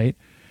rare. Right.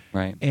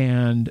 Right.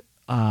 And,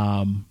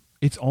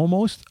 it's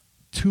almost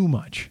too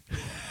much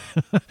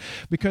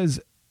because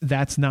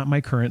that's not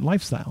my current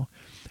lifestyle.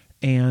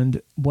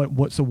 And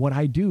what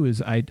I do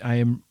is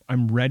I'm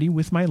ready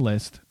with my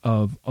list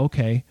of,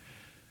 okay,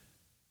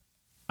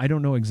 I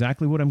don't know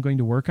exactly what I'm going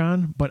to work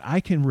on, but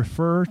I can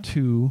refer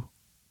to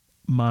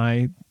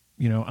my,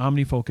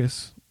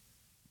 OmniFocus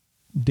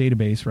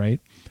database, right?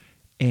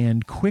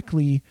 And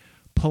quickly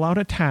pull out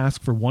a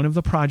task for one of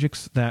the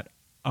projects that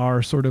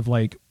are sort of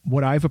like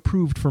what I've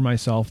approved for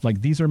myself.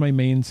 Like, these are my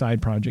main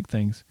side project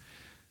things.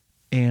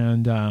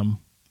 And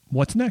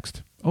what's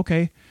next?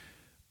 Okay,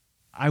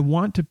 I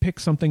want to pick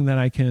something that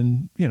I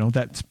can,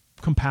 that's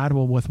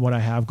compatible with what I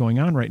have going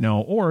on right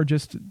now, or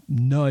just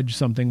nudge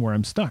something where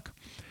I'm stuck.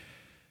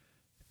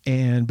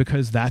 And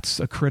because that's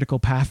a critical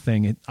path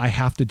thing, I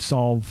have to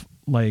solve,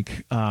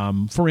 like,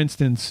 for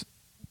instance,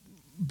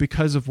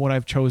 because of what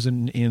I've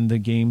chosen in the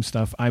game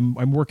stuff,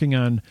 I'm working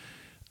on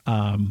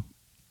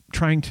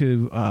trying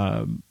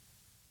to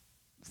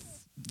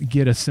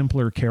get a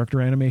simpler character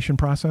animation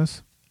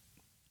process.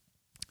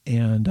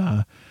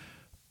 And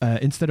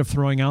instead of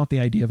throwing out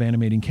the idea of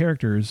animating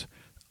characters,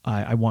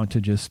 I want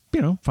to just,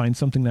 find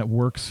something that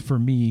works for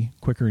me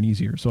quicker and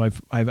easier. So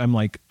I'm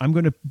like, I'm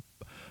going to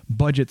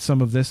budget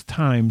some of this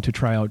time to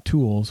try out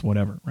tools,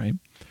 whatever, right?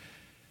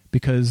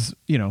 Because,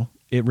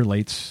 it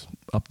relates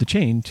up the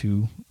chain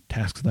to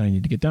tasks that I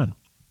need to get done.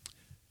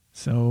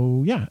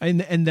 So yeah.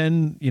 And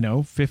then,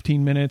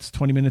 15 minutes,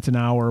 20 minutes, an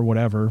hour,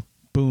 whatever,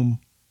 boom.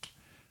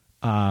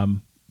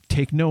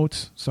 Take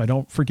notes so I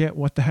don't forget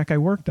what the heck I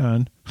worked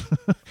on,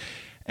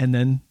 and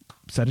then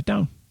set it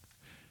down.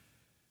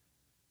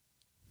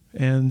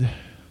 And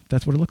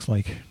that's what it looks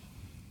like.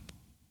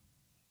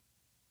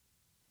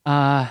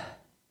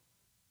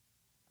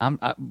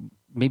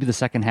 Maybe the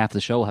second half of the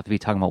show will have to be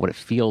talking about what it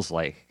feels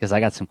like, because I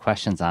got some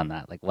questions on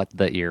that, like what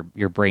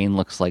your brain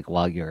looks like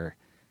when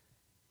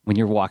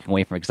you're walking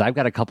away from it. Because I've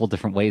got a couple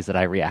different ways that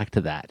I react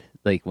to that.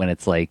 Like when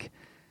it's like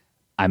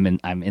I'm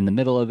in the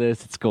middle of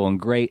this, it's going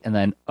great, and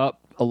then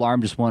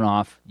alarm just went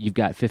off. You've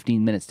got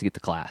 15 minutes to get to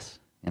class.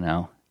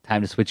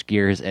 Time to switch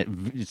gears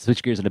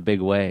in a big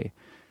way.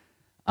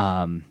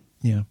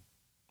 Yeah.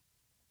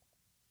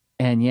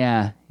 And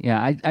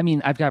I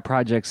mean, I've got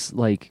projects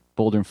like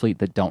Boulder and Fleet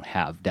that don't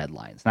have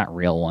deadlines, not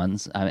real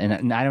ones.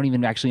 And I don't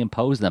even actually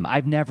impose them.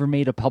 I've never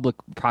made a public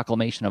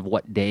proclamation of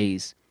what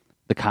days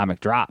the comic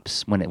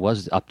drops when it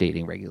was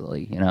updating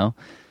regularly,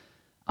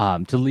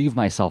 to leave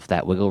myself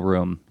that wiggle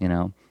room,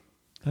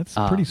 That's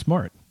pretty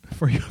smart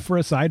for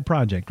a side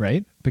project,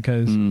 right?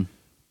 Because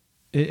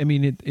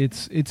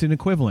it's an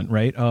equivalent,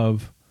 right,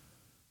 of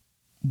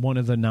one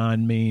of the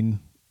non-main,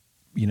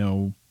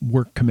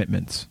 work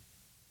commitments.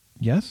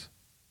 Yes?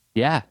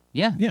 Yeah.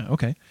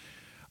 Okay.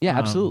 Yeah,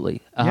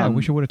 absolutely. I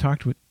wish I would have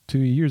talked to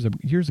you years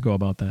ago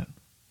about that.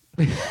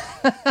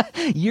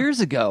 Years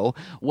ago,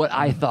 what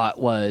I thought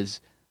was,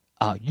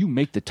 you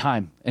make the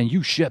time and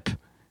you ship.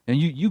 And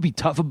you be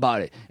tough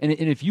about it. And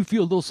if you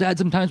feel a little sad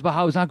sometimes about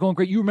how it's not going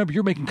great, you remember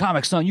you're making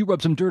comics, son. You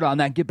rub some dirt on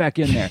that. Get back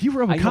in there. You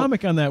rub a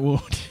comic on that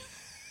wound.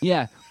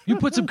 Yeah, you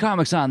put some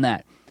comics on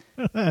that.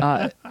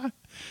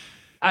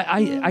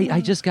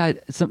 I just got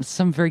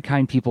some very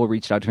kind people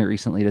reached out to me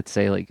recently to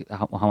say like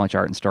how much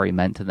Art and Story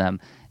meant to them,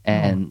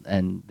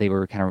 and they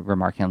were kind of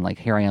remarking on like,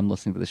 here I am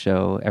listening to the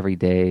show every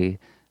day,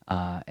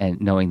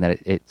 and knowing that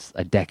it's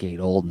a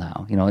decade old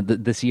now.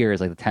 This year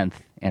is like the 10th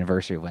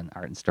anniversary when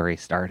Art and Story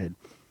started.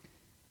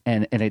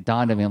 And it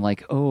dawned on me, I'm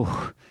like,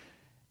 oh,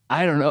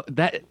 I don't know.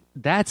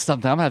 That's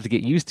something I'm going to have to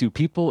get used to.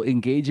 People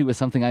engaging with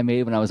something I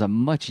made when I was a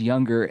much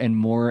younger and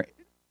more,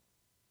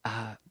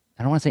 I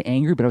don't want to say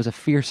angry, but I was a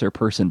fiercer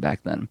person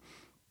back then.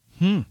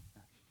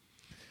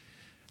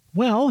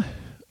 Well,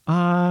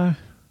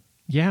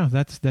 yeah,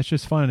 that's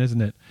just fun,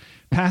 isn't it?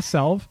 Past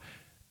self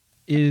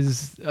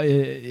is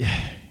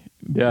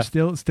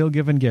still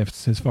giving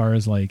gifts as far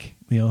as like,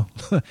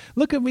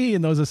 look at me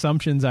and those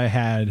assumptions I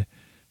had.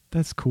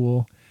 That's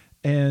cool.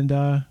 And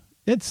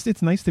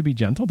it's nice to be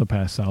gentle to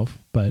past self,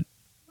 but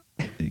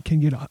it can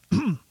get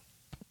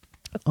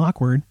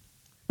awkward.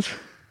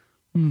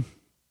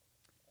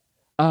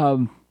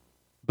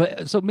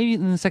 But so maybe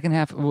in the second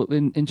half,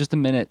 in just a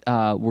minute,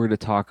 we're going to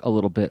talk a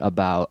little bit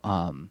about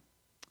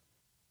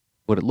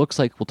what it looks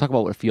like. We'll talk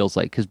about what it feels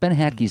like, because Ben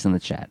Hadke's in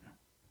the chat,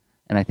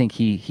 and I think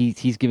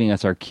he's giving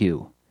us our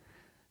cue.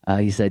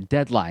 He said,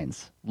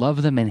 deadlines,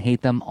 love them and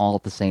hate them all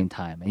at the same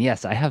time. And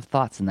yes, I have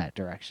thoughts in that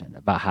direction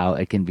about how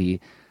it can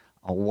be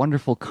a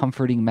wonderful,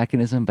 comforting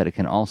mechanism, but it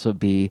can also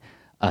be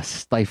a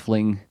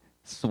stifling,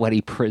 sweaty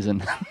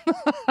prison.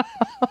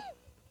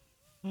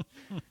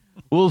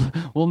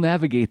 We'll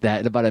navigate that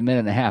in about a minute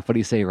and a half. What do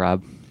you say,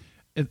 Rob?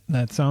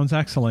 That sounds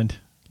excellent.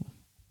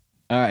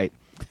 All right.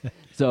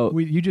 So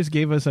you just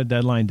gave us a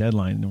deadline,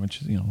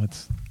 which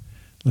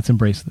let's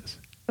embrace this.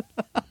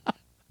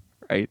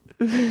 Right.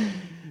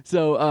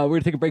 So we're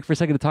going to take a break for a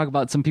second to talk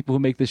about some people who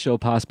make this show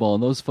possible,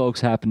 and those folks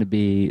happen to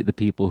be the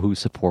people who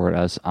support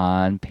us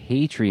on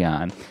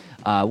Patreon.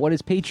 What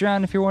is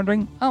Patreon, if you're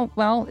wondering? Oh,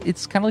 well,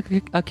 it's kind of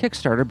like a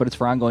Kickstarter, but it's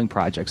for ongoing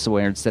projects. So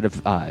instead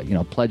of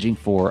pledging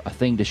for a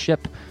thing to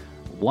ship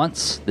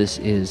once, this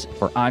is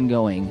for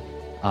ongoing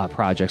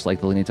projects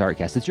like the Lineage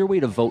Artcast. It's your way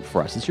to vote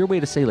for us. It's your way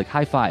to say, like,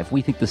 high five,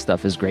 we think this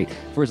stuff is great,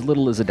 for as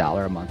little as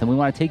 $1 a month. And we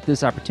want to take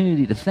this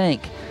opportunity to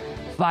thank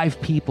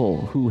 5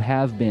 people who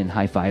have been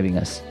high-fiving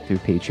us through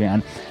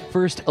Patreon.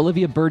 First,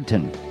 Olivia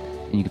Birdton.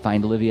 And you can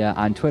find Olivia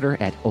on Twitter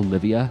at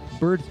Olivia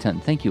Birdton.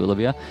 Thank you,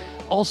 Olivia.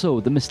 Also,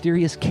 the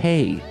mysterious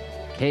Kay,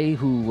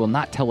 who will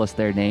not tell us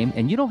their name,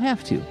 and you don't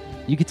have to.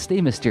 You could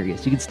stay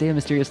mysterious. You could stay a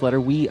mysterious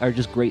letter. We are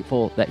just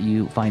grateful that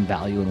you find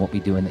value in what we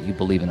do and that you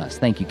believe in us.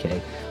 Thank you,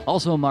 Kay.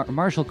 Also,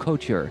 Marshall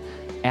Couture,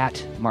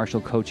 at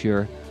Marshall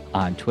Couture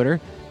on Twitter.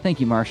 Thank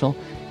you, Marshall.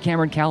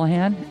 Cameron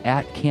Callahan,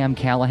 at Cam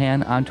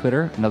Callahan on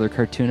Twitter, another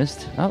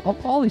cartoonist.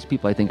 All these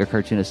people, I think, are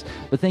cartoonists.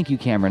 But thank you,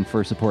 Cameron,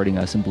 for supporting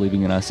us and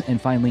believing in us.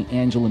 And finally,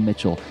 Angela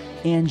Mitchell.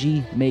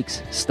 Angie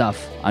Makes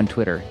Stuff on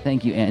Twitter.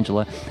 Thank you,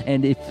 Angela.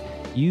 And if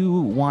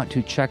you want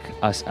to check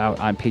us out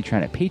on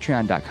Patreon at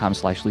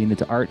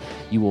patreon.com/leanintoart,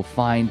 you will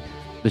find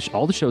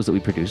all the shows that we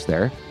produce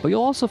there, but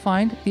you'll also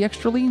find the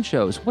Extra Lean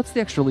shows. What's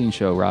the Extra Lean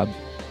show, Rob?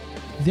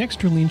 The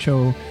Extra Lean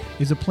show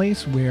is a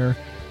place where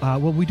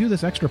we do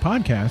this extra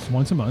podcast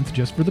once a month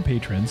just for the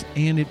patrons,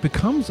 and it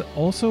becomes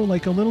also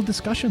like a little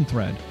discussion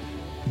thread.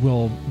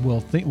 We'll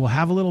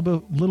have a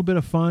little bit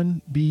of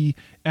fun, be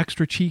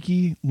extra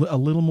cheeky, a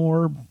little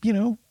more,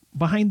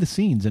 behind the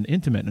scenes and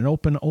intimate, and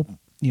open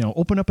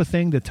up a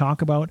thing to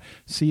talk about,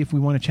 see if we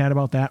want to chat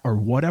about that or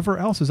whatever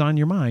else is on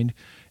your mind.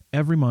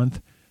 Every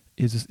month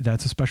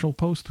that's a special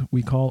post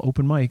we call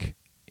Open Mic,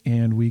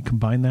 and we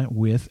combine that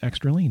with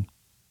Extra Lean.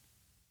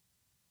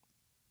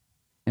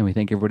 And we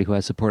thank everybody who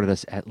has supported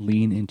us at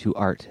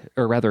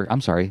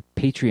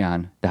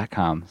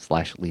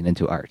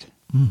patreon.com/leanintoart.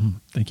 Mm-hmm.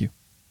 Thank you.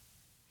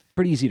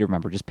 Pretty easy to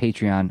remember. Just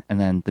Patreon and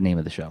then the name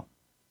of the show.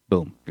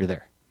 Boom. You're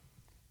there.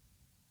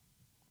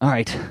 All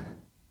right.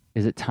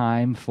 Is it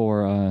time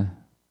for a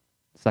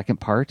second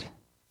part?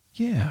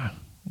 Yeah.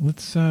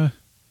 Let's get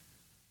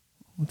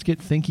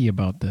thinky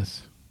about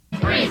this.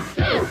 3,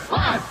 2,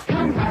 1.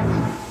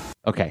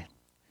 Okay.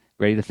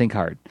 Ready to think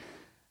hard.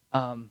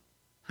 How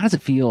does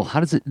it feel?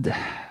 How does it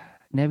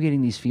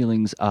navigating these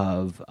feelings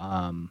of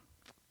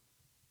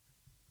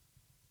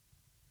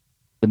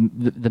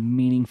the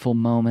meaningful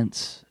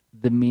moments,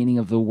 the meaning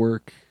of the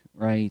work,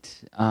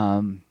 right?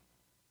 Where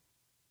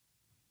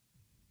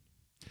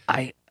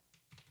are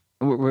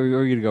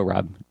you gonna go,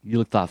 Rob? You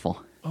look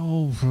thoughtful.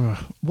 Oh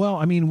well,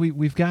 I mean,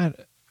 we've got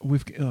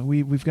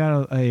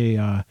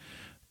a.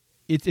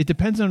 It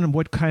depends on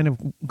what kind of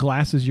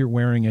glasses you're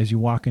wearing as you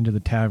walk into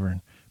the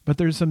tavern. But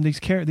there's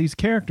these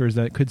characters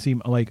that could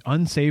seem like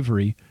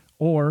unsavory,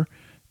 or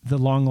the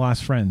long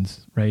lost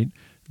friends, right?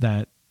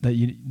 That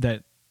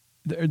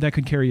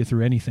could carry you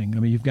through anything. I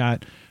mean, you've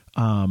got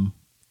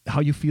how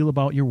you feel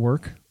about your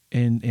work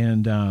and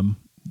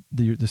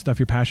the stuff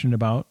you're passionate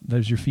about.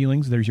 There's your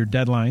feelings. There's your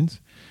deadlines,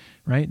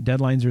 right?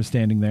 Deadlines are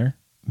standing there.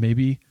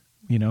 Maybe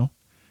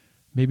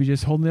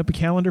just holding up a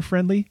calendar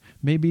friendly.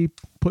 Maybe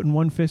putting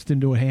one fist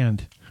into a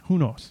hand. Who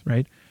knows,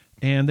 right?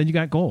 And then you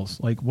got goals.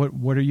 Like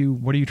what are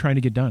you trying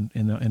to get done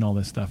in all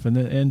this stuff?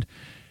 And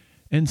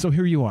so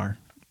here you are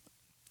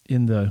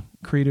in the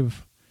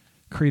creative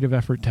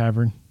effort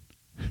tavern.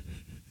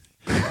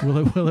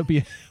 Will it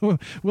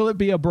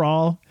be a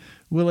brawl?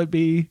 Will it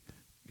be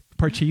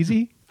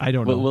Parcheesi? I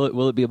don't know.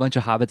 Will it be a bunch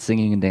of hobbits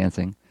singing and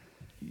dancing?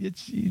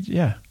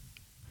 Yeah.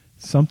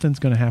 Something's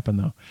going to happen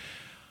though.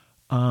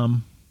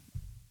 I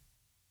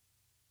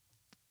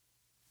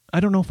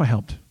don't know if I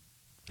helped.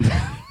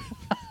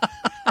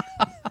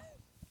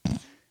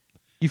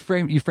 You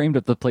framed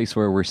up the place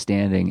where we're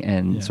standing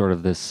and sort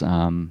of this. So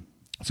all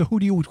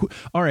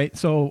right,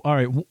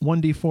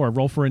 1d4,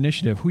 roll for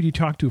initiative. Who do you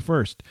talk to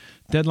first?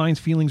 Deadlines,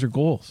 feelings, or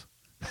goals?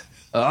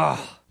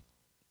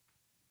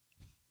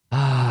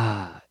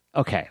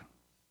 Okay.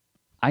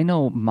 I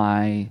know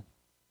my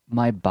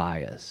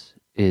bias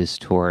is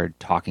toward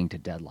talking to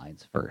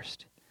deadlines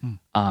first.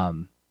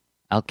 I'll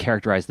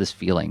characterize this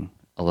feeling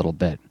a little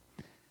bit.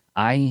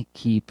 I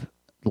keep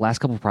the last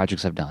couple of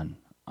projects I've done,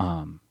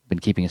 been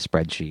keeping a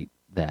spreadsheet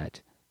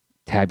that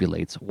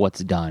tabulates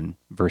what's done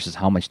versus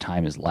how much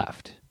time is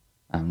left.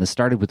 This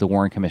started with the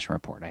Warren Commission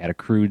report. I had a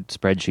crude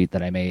spreadsheet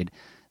that I made.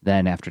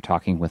 Then after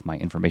talking with my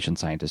information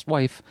scientist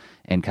wife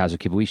and Kazu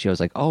Kibuishi, I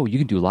was like, oh, you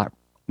can do a lot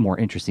more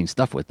interesting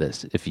stuff with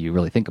this if you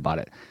really think about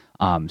it.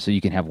 So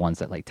you can have ones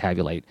that like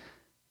tabulate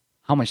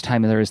how much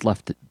time there is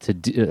left to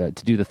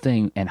do the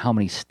thing and how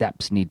many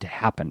steps need to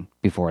happen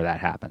before that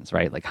happens,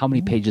 right? Like how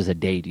many pages a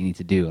day do you need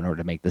to do in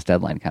order to make this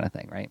deadline kind of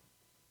thing, right?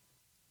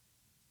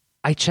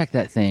 I check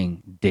that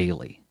thing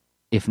daily,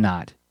 if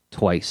not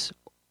twice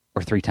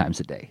or 3 times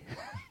a day.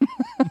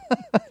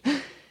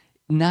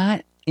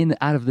 Not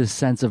out of this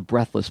sense of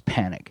breathless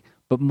panic,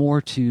 but more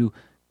to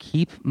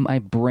keep my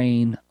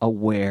brain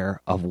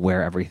aware of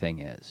where everything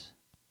is.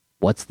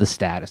 What's the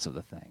status of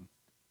the thing?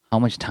 How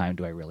much time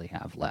do I really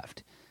have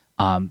left?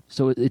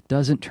 So it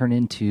doesn't turn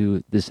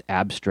into this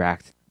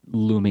abstract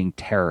looming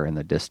terror in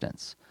the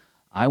distance.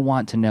 I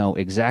want to know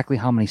exactly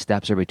how many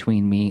steps are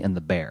between me and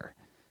the bear,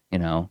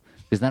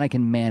 because then I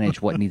can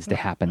manage what needs to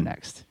happen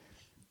next,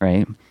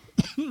 right?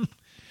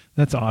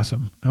 That's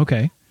awesome.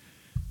 Okay.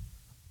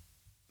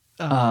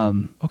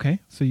 Okay.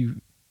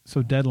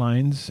 So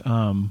deadlines,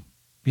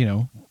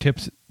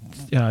 tips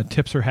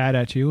are had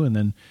at you, and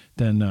then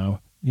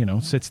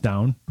sits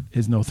down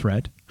is no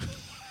threat.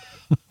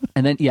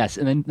 And then yes,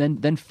 and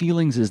then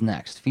feelings is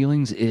next.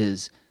 Feelings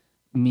is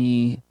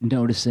me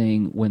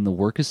noticing when the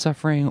work is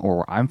suffering,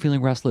 or I'm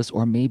feeling restless,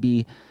 or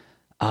maybe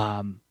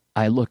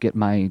I look at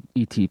my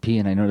ETP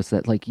and I notice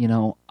that, like,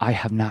 I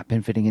have not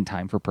been fitting in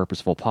time for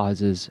purposeful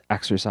pauses,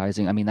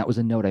 exercising. I mean, that was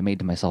a note I made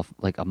to myself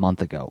like a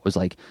month ago. It was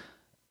like,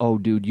 oh,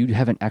 dude, you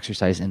haven't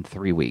exercised in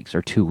 3 weeks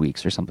or 2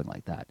 weeks or something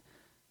like that.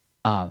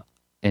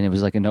 And it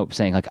was like a note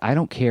saying, like, I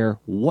don't care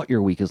what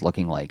your week is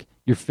looking like.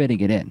 You're fitting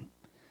it in,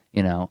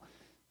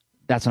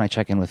 That's when I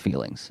check in with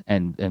feelings.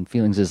 And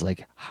feelings is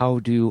like, how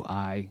do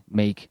I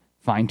make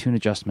fine-tune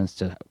adjustments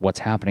to what's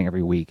happening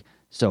every week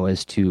so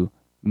as to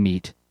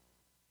meet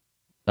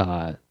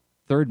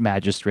third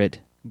magistrate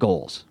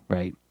goals,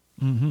 right?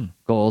 Mm-hmm.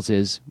 Goals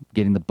is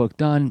getting the book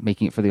done,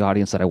 making it for the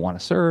audience that I want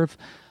to serve,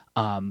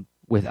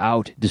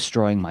 without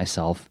destroying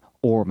myself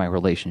or my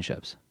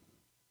relationships.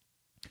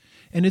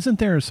 And isn't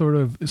there sort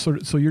of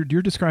so you're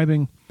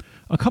describing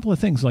a couple of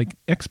things, like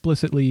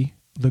explicitly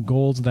the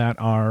goals that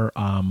are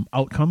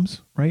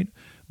outcomes, right?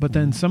 But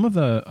then some of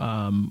the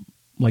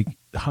like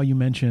how you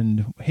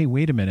mentioned, hey,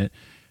 wait a minute,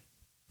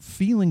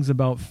 feelings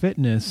about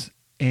fitness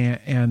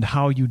and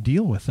how you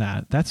deal with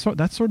that. That's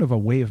sort of a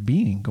way of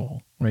being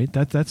goal, right?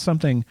 That's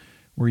something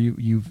where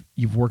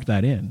you've worked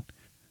that in.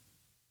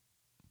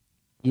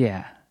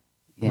 Yeah.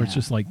 Where it's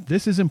just like,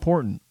 this is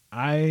important.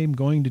 I'm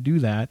going to do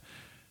that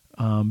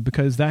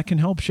because that can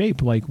help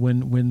shape like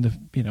when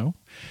the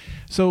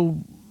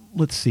So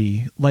let's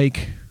see,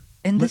 like,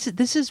 and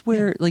this is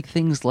where like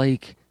things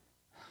like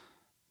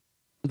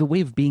the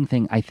way of being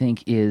thing, I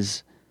think,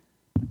 is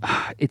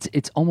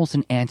it's almost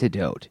an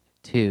antidote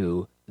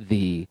to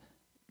the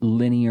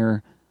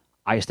linear.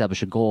 I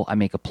establish a goal, I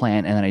make a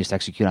plan, and then I just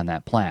execute on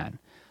that plan.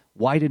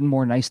 Why didn't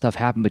more nice stuff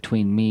happen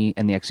between me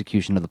and the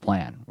execution of the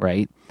plan?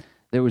 Right?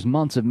 There was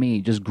months of me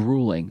just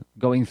grueling,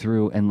 going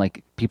through, and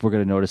like people are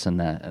going to notice in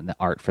the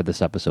art for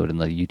this episode in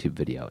the YouTube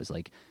video is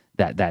like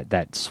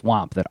that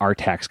swamp that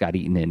Artax got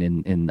eaten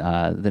in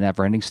the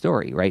Neverending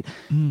Story, right?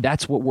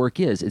 That's what work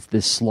is. It's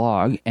this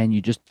slog, and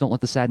you just don't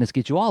let the sadness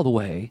get you all the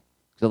way,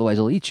 because otherwise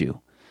it'll eat you.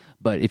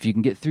 But if you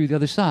can get through the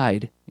other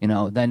side,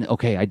 then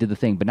okay, I did the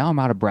thing, but now I'm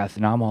out of breath,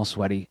 now I'm all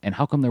sweaty, and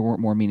how come there weren't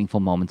more meaningful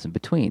moments in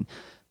between?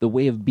 The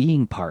way of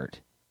being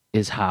part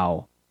is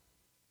how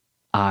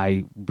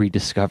I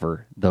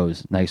rediscover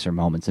those nicer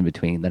moments in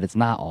between, that it's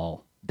not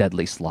all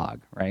deadly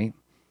slog, right?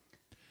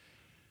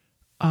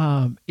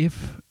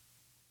 If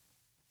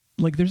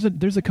like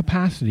there's a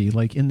capacity,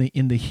 like in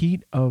the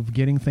heat of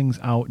getting things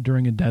out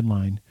during a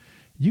deadline,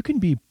 you can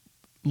be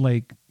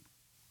like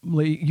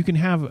you can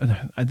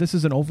have this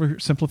is an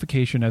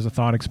oversimplification as a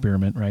thought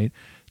experiment, right?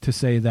 To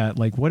say that,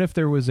 like, what if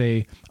there was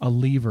a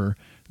lever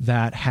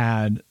that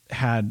had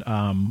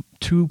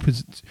two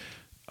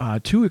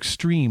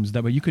extremes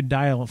that way you could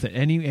dial it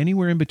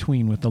anywhere in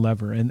between with the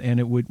lever, and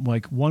it would,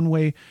 like, one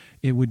way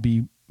it would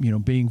be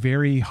being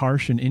very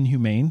harsh and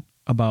inhumane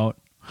about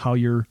how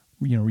you're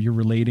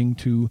relating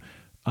to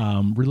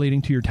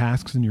your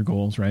tasks and your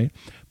goals, right?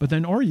 But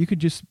then, or you could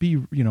just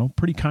be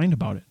pretty kind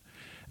about it.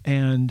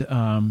 And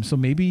so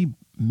maybe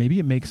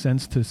it makes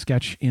sense to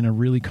sketch in a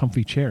really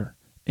comfy chair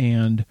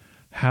and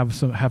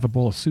have a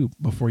bowl of soup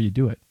before you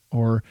do it,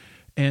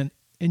 and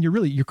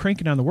you're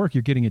cranking on the work,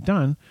 you're getting it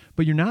done,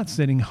 but you're not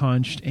sitting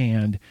hunched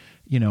and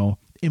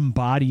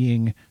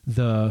embodying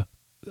a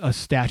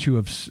statue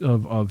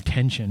of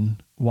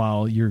tension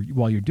while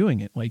you're doing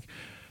it, like,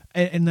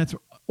 and that's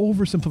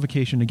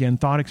oversimplification again,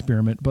 thought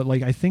experiment, but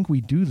like I think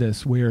we do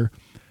this where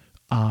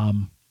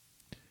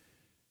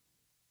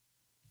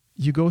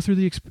you go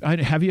through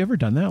have you ever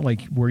done that?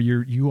 Like where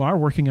you are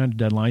working on a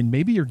deadline,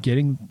 maybe you're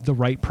getting the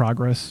right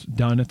progress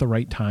done at the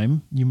right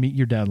time. You meet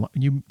your deadline,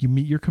 you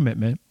meet your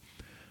commitment,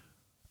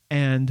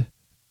 and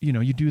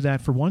you do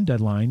that for one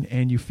deadline,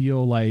 and you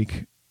feel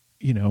like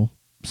a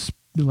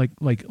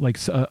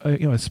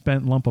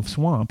spent lump of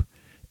swamp,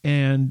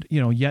 and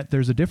yet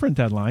there's a different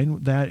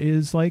deadline that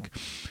is like,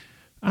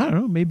 I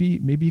don't know,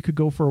 maybe you could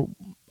go for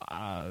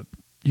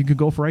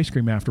ice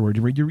cream afterward.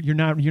 You're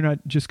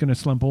not just going to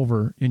slump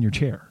over in your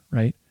chair,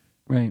 right?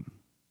 Right.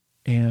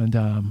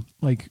 And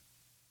like,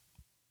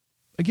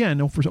 again,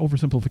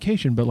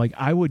 oversimplification, but like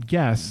I would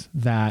guess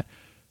that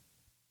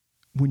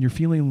when you're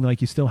feeling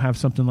like you still have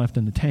something left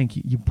in the tank,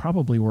 you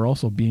probably were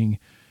also being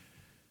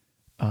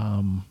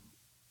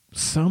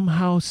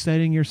somehow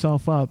setting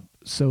yourself up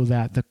so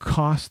that the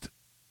cost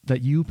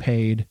that you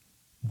paid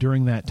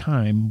during that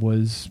time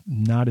was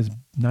not as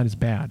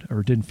bad,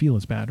 or didn't feel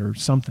as bad, or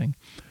something.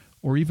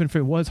 Or even if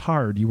it was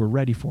hard, you were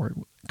ready for it.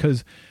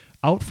 Because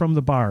out from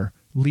the bar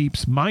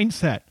leaps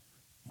mindset.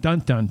 Dun,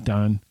 dun,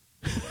 dun.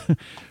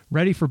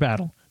 Ready for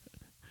battle.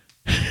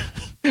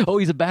 Oh,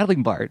 he's a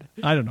battling bard.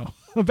 I don't know.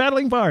 A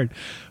battling bard.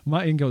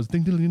 And goes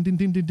ding, ding, ding, ding,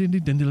 ding, ding,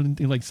 ding, ding, ding,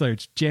 ding, like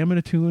starts jamming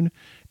a tune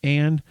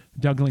and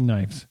juggling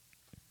knives.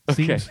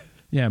 Okay.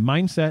 Yeah,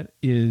 mindset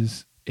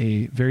is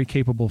a very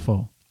capable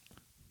foe.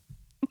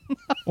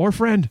 Or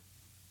friend.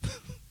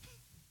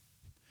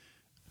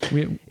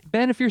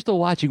 Ben, if you're still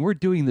watching, we're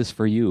doing this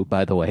for you,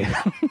 by the way.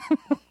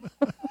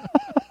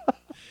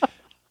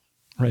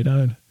 Right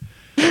on.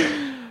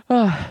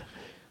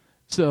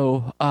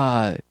 So,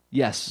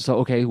 yes. So,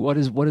 okay, what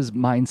is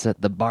Mindset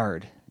the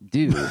Bard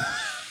do?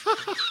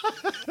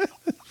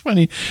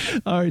 Funny.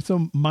 All right.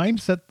 So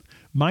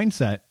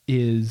mindset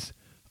is,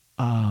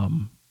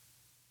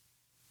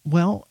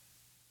 well,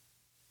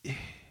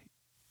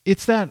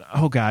 it's that,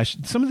 oh gosh,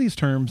 some of these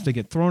terms, they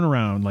get thrown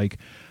around like,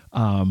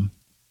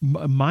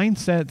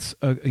 mindsets,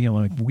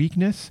 like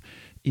weakness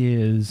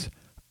is,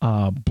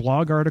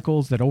 blog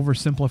articles that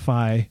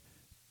oversimplify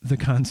the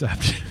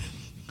concept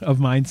of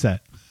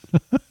mindset.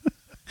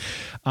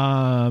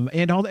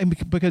 And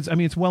because I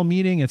mean, it's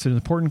well-meaning, it's an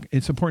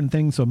important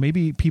thing. So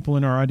maybe people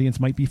in our audience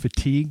might be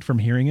fatigued from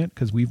hearing it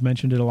because we've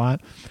mentioned it a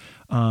lot.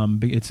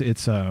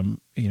 It's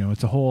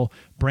a whole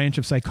branch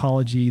of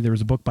psychology. There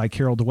was a book by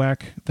Carol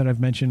Dweck that I've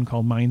mentioned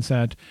called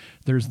Mindset.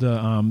 There's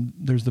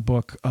the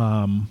book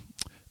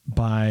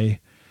by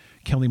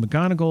Kelly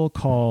McGonigal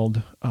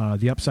called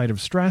The Upside of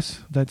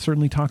Stress that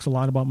certainly talks a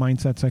lot about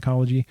mindset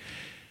psychology,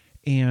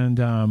 and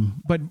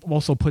but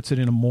also puts it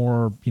in a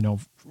more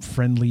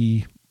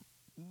friendly.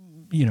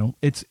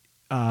 It's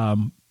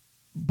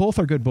both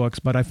are good books,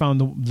 but I found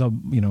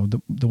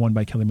the one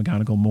by Kelly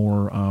McGonigal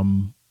more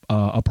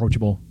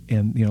approachable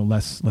and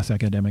less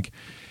academic.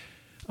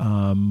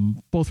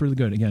 Both really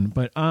good again,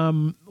 but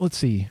let's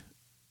see.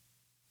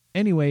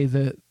 Anyway,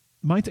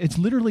 it's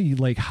literally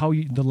like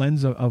the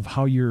lens of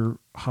how you're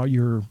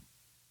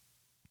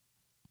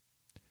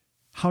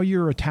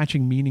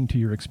attaching meaning to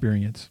your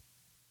experience,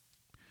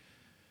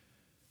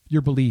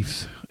 your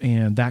beliefs,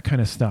 and that kind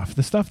of stuff.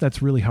 The stuff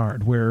that's really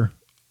hard, where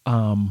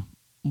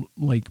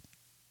like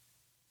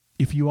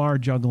if you are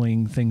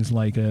juggling things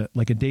like a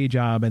day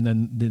job and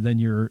then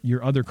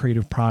your other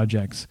creative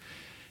projects,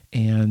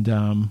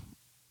 and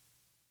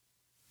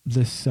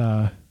this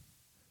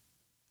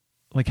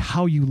like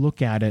how you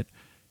look at it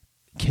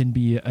can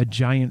be a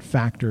giant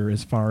factor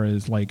as far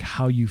as like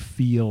how you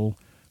feel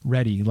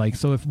ready. Like,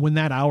 so if when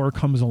that hour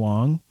comes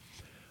along,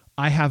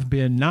 I have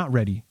been not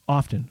ready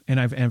often, and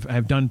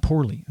I've done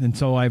poorly, and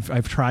so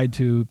I've tried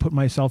to put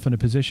myself in a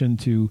position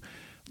to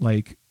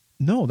like,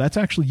 no, that's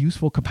actually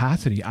useful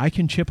capacity. I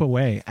can chip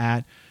away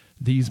at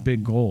these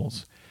big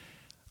goals.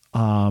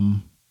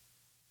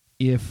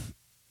 If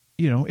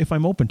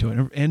I'm open to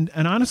it, and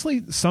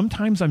honestly,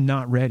 sometimes I'm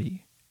not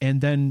ready, and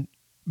then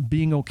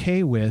being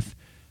okay with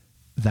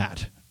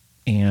that,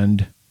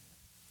 and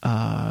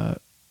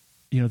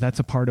that's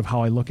a part of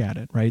how I look at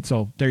it, right?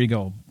 So there you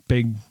go,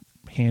 big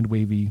hand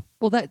wavy.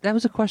 Well, that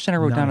was a question I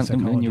wrote down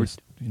when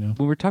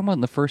we were talking about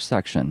in the first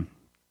section.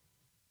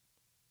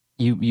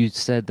 You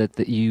said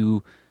that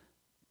you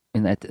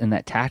in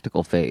that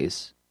tactical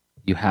phase,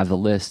 you have the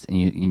list,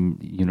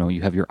 and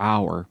you have your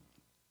hour,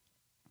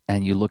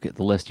 and you look at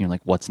the list and you're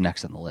like, what's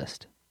next on the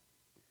list?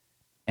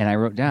 And I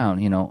wrote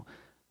down,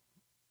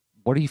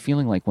 what are you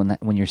feeling like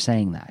when you're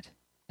saying that?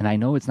 And I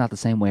know it's not the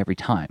same way every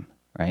time,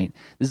 right?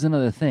 This is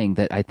another thing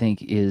that I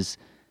think is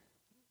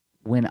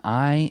when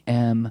I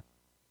am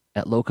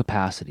at low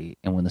capacity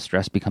and when the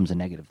stress becomes a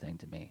negative thing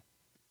to me,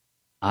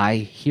 I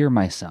hear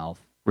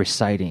myself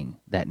reciting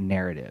that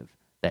narrative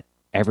that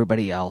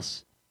everybody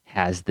else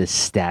has this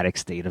static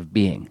state of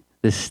being,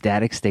 this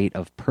static state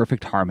of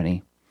perfect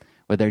harmony,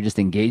 where they're just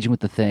engaging with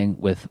the thing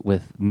with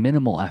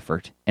minimal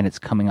effort, and it's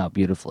coming out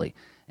beautifully.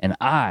 And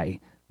I,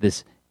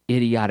 this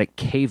idiotic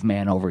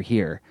caveman over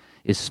here,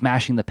 is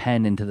smashing the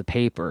pen into the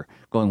paper,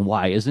 going,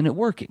 "Why isn't it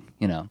working?"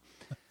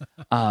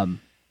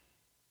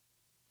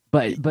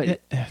 But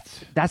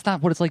that's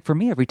not what it's like for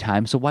me every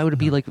time. So why would it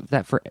be like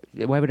that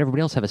why would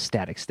everybody else have a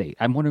static state?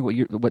 I'm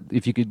wondering what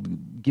if you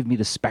could give me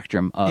the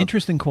spectrum of.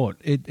 Interesting quote.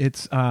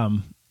 It's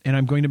and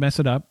I'm going to mess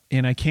it up,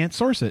 and I can't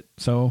source it.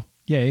 So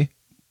yay,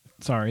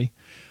 sorry.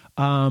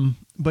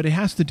 But it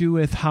has to do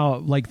with how,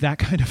 like, that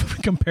kind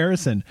of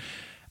comparison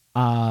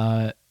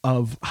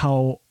of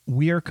how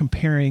we are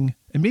comparing,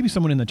 and maybe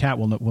someone in the chat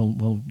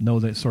will know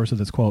the source of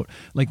this quote.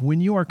 Like, when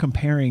you are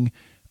comparing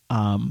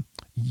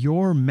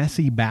your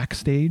messy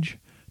backstage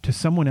to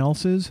someone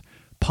else's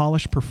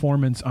polished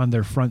performance on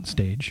their front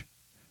stage.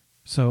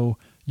 So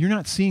you're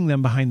not seeing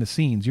them behind the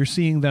scenes. You're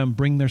seeing them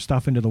bring their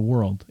stuff into the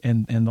world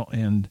and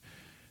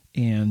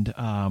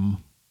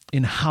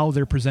in how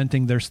they're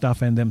presenting their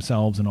stuff and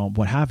themselves and all,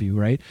 what have you,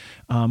 right?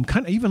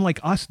 Kind of even like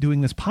us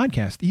doing this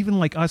podcast, even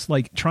like us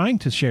like trying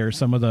to share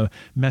some of the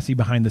messy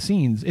behind the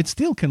scenes, it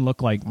still can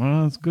look like,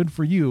 well, it's good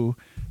for you.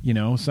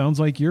 Sounds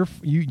like you're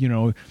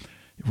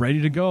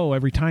ready to go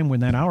every time when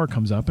that hour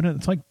comes up, and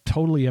it's like,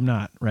 totally I'm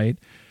not, right?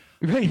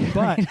 Right.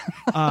 But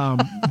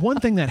one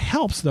thing that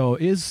helps though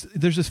is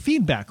there's this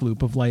feedback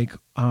loop of like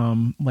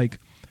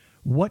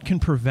what can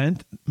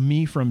prevent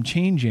me from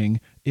changing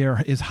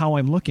is how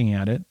I'm looking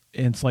at it.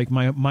 And it's like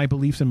my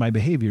beliefs and my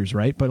behaviors,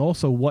 right? But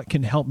also what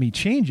can help me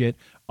change it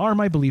are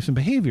my beliefs and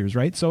behaviors,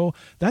 right? So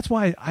that's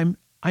why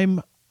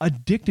I'm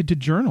addicted to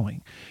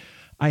journaling.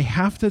 I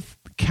have to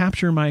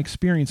capture my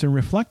experience and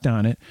reflect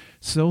on it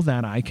so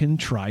that I can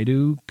try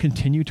to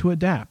continue to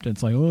adapt.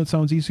 It's like, oh, it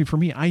sounds easy for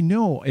me. I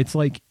know. It's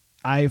like,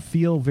 I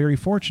feel very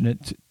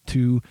fortunate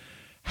to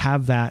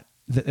have that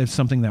as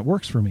something that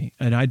works for me.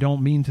 And I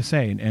don't mean to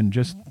say, and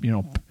just,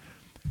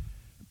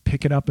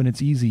 pick it up and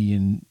it's easy,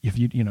 and if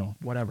you know,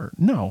 whatever.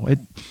 No,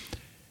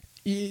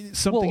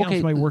 something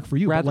else might work for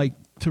you, rather, but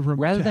like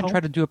rather than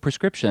try to do a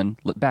prescription,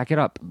 back it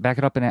up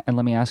and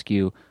let me ask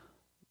you,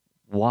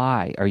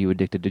 why are you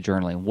addicted to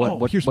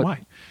journaling? Here's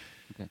why.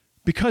 Okay.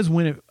 Because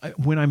when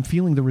I'm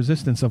feeling the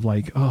resistance of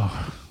like,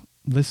 oh,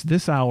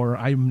 this hour,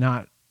 I'm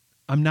not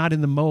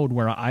in the mode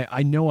where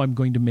I know I'm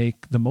going to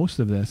make the most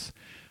of this.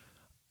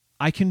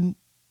 I can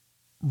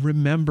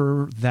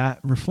remember that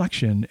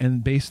reflection,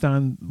 and based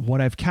on what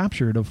I've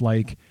captured of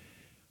like,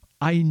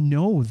 I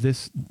know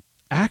this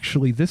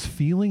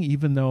feeling,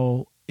 even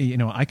though, you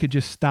know, I could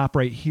just stop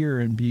right here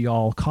and be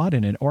all caught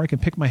in it, or I can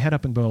pick my head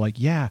up and go like,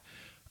 yeah,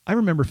 I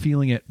remember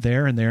feeling it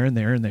there and there and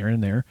there and there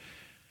and there.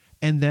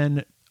 And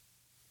then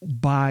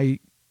by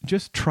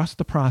just trust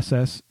the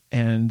process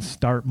and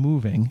start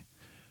moving,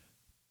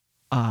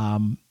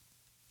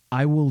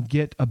 I will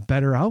get a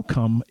better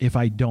outcome if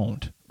I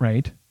don't,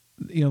 right?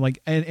 You know,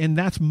 like, and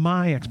that's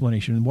my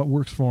explanation, what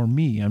works for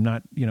me. I'm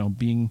not, you know,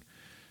 being,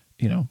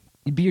 you know,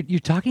 you're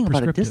talking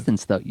about a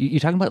distance though.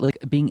 You're talking about like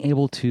being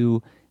able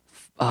to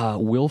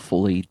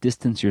willfully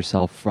distance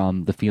yourself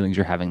from the feelings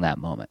you're having that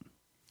moment.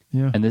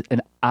 Yeah.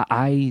 And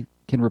I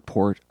can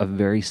report a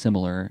very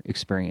similar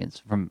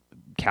experience from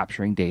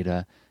capturing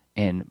data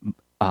and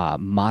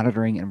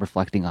monitoring and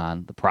reflecting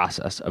on the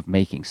process of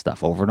making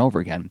stuff over and over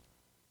again,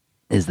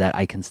 is that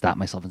I can stop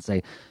myself and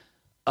say,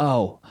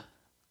 oh,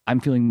 I'm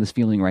feeling this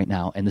feeling right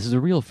now, and this is a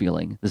real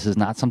feeling. This is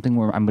not something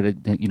where I'm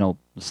going to, you know,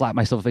 slap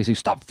myself in the face and say,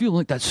 stop feeling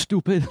like that,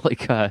 stupid,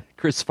 like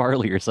Chris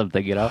Farley or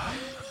something, you know?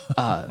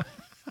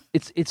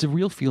 It's a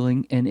real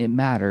feeling, and it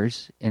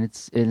matters, and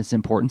it's an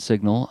important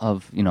signal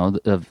of, you know,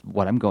 of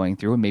what I'm going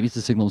through, and maybe it's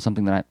a signal of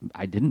something that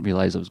I didn't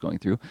realize I was going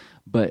through,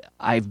 but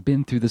I've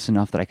been through this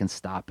enough that I can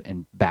stop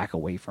and back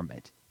away from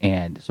it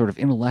and sort of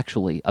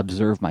intellectually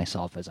observe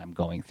myself as I'm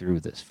going through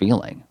this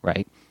feeling,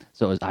 right?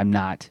 So I'm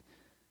not...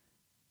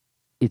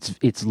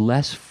 It's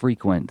less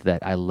frequent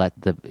that I let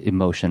the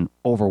emotion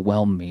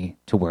overwhelm me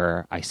to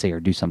where I say or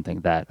do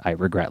something that I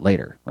regret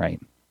later, right?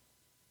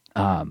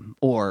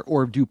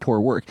 Or do poor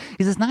work.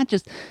 Because it's not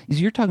just,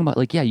 you're talking about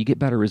like, yeah, you get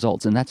better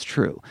results, and that's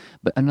true.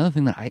 But another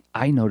thing that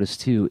I notice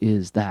too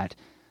is that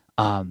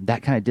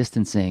that kind of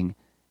distancing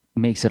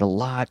makes it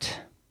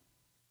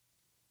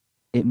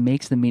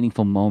makes the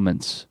meaningful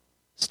moments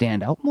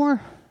stand out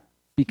more,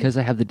 because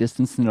I have the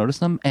distance to notice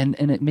them, and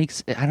it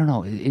makes, I don't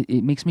know,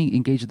 it makes me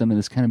engage with them in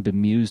this kind of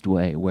bemused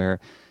way where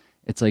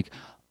it's like,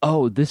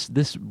 oh, this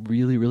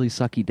really, really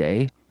sucky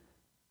day,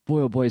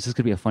 boy, oh boy, is this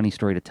going to be a funny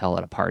story to tell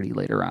at a party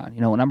later on.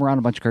 You know, when I'm around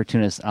a bunch of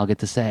cartoonists, I'll get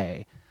to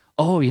say,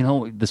 oh, you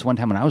know, this one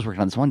time when I was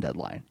working on this one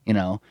deadline, you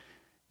know,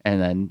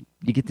 and then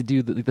you get to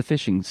do the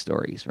fishing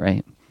stories,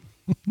 right?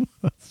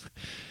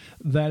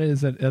 That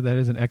is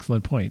an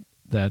excellent point.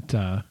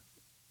 That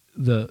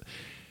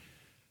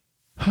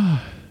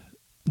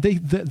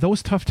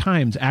those tough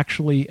times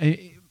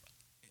actually,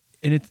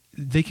 and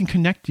they can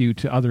connect you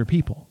to other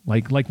people,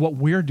 like what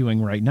we're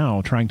doing right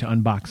now, trying to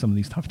unbox some of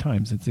these tough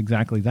times. It's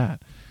exactly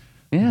that.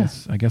 Yeah,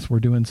 I guess we're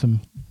doing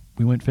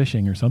we went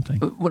fishing or something.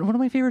 One of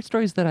my favorite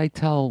stories that I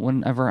tell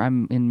whenever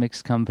I'm in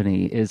mixed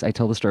company is I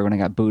tell the story when I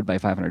got booed by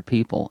 500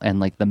 people, and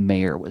like the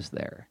mayor was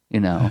there, you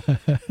know.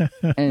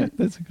 And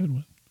that's a good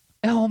one.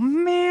 Oh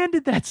man,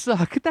 did that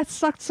suck? That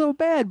sucked so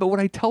bad. But when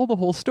I tell the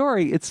whole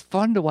story, it's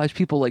fun to watch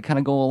people like kind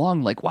of go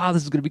along like, wow,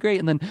 this is going to be great.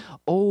 And then,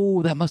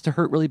 oh, that must have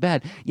hurt really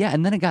bad. Yeah.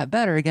 And then it got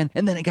better again.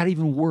 And then it got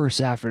even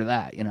worse after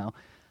that, you know.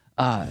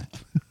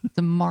 It's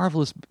a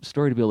marvelous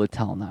story to be able to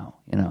tell now,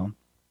 you know.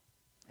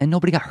 And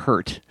nobody got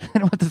hurt. I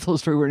don't have to tell a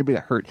story where anybody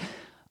got hurt.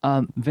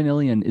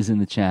 Vanillion is in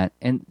the chat.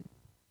 And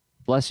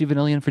bless you,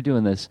 Vanillion, for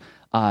doing this.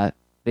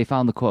 They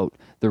found the quote,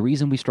 "The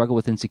reason we struggle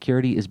with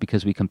insecurity is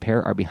because we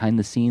compare our behind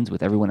the scenes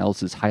with everyone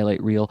else's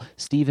highlight reel."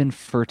 Stephen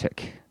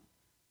Furtick.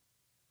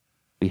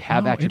 We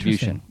have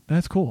attribution.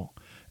 That's cool.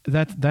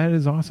 That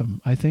is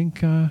awesome. I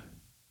think that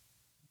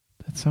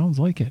sounds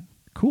like it.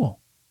 Cool.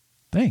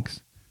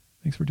 Thanks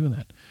for doing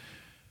that.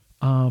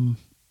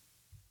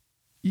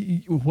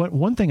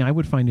 One thing I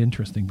would find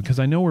interesting, because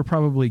I know we're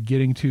probably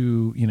getting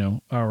to, you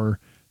know, our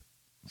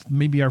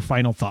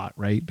final thought,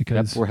 right?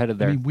 Because we're headed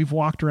there. I mean, we've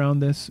walked around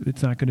this.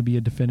 It's not going to be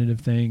a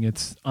definitive thing.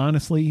 It's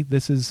honestly,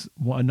 this is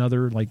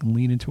another like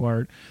lean into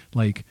our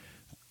like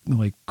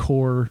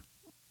core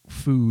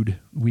food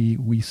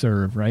we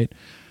serve, right?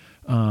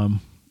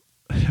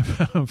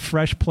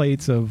 Fresh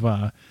plates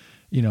of,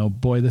 you know,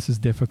 boy, this is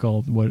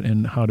difficult.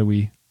 And how do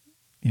we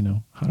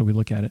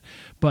look at it?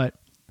 But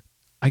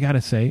I got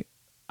to say,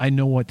 I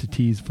know what to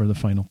tease for the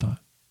final thought.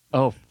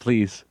 Oh,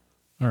 please.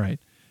 All right.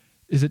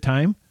 Is it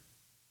time?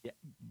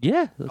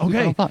 Yeah.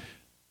 Okay.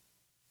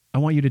 I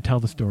want you to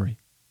tell the story.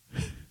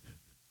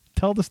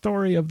 Tell the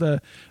story of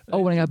the...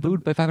 when I got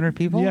booed by 500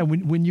 people? Yeah,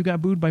 when you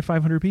got booed by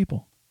 500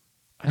 people.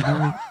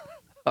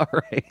 All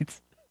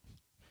right.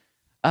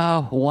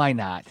 Why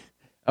not?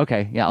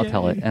 Okay, yeah, I'll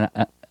tell it. And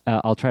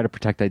I'll try to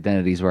protect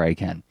identities where I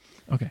can.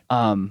 Okay.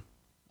 All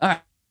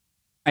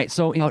right.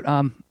 So,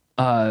 about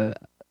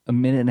a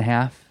minute and a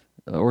half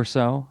or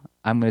so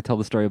I'm going to tell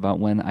the story about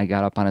when I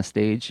got up on a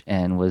stage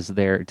and was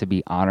there to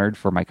be honored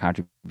for my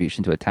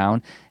contribution to a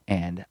town,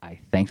 and I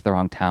thanked the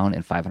wrong town,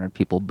 and 500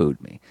 people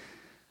booed me.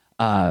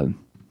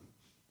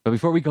 But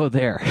before we go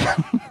there,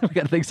 we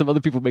got to thank some other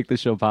people who make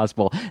this show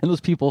possible. And those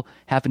people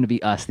happen to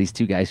be us, these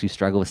two guys who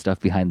struggle with stuff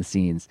behind the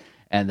scenes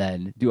and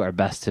then do our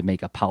best to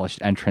make a polished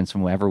entrance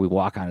from wherever we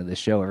walk onto this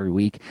show every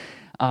week.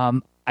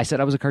 I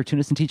said I was a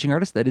cartoonist and teaching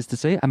artist. That is to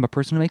say, I'm a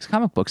person who makes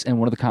comic books. And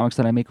one of the comics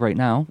that I make right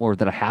now, or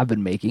that I have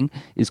been making,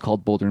 is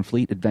called Boulder and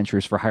Fleet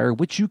Adventures for Hire,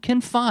 which you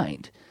can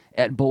find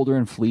at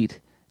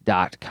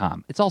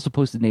boulderandfleet.com. It's also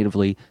posted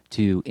natively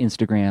to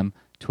Instagram,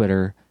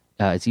 Twitter.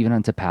 It's even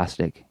on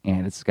Tapastic,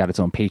 and it's got its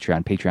own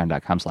Patreon,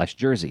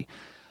 patreon.com/Jersey.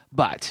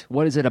 But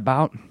what is it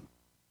about?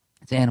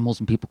 It's animals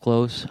and people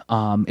clothes.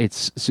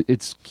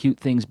 It's cute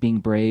things being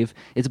brave.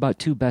 It's about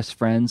two best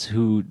friends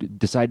who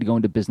decide to go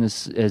into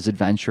business as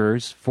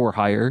adventurers for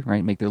hire,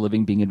 right? Make their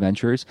living being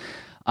adventurers.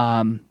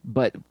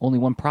 But only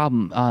one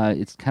problem.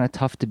 It's kind of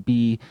tough to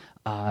be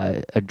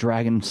a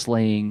dragon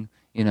slaying,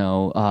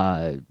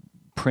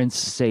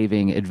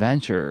 prince-saving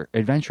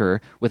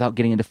adventurer without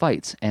getting into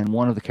fights. And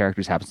one of the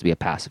characters happens to be a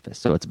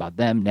pacifist. So it's about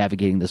them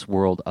navigating this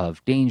world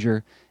of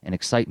danger and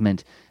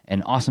excitement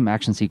and awesome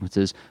action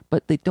sequences,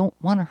 but they don't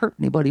want to hurt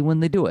anybody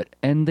when they do it.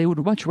 And they would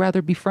much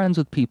rather be friends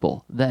with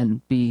people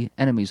than be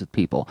enemies with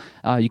people.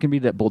 You can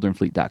read it at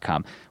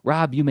boulderandfleet.com.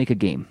 Rob, you make a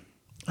game.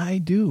 I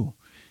do.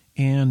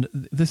 And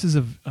this is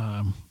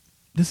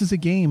a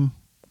game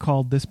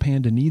called This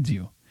Panda Needs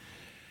You.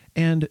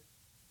 And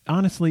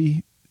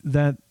honestly,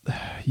 that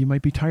you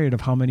might be tired of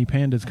how many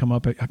pandas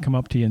come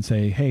up to you and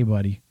say, "Hey,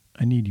 buddy,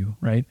 I need you,"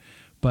 right?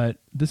 But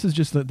this is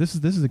just this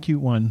is a cute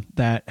one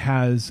that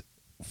has,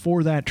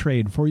 for that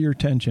trade, for your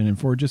attention, and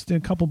for just a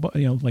couple,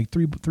 like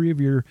three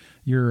of your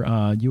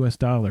US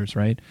dollars,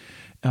 right?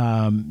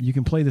 You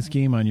can play this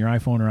game on your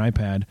iPhone or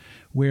iPad,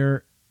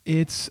 where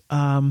it's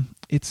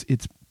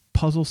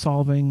puzzle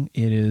solving,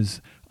 it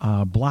is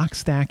block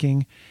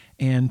stacking,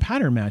 and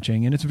pattern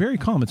matching, and it's very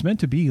calm. It's meant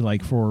to be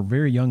like for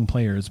very young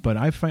players, but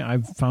I've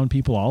found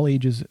people all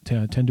ages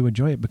tend to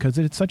enjoy it because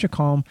it's such a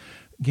calm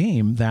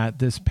game that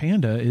this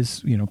panda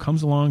is,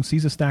 comes along,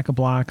 sees a stack of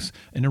blocks,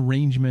 an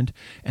arrangement,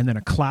 and then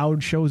a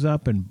cloud shows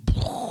up and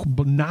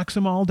knocks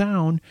them all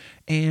down.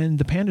 And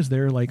the panda's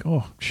there like,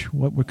 oh,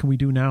 what can we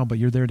do now? But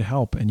you're there to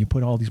help. And you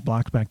put all these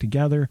blocks back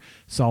together,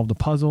 solve the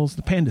puzzles.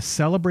 The panda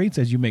celebrates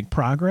as you make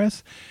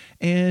progress.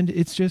 And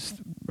it's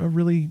just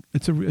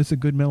it's a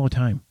good mellow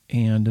time.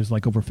 And there's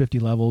like over 50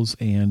 levels.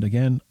 And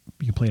again,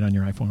 you can play it on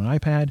your iPhone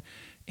and iPad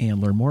and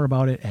learn more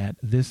about it at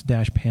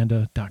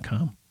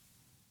this-panda.com.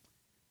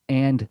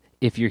 And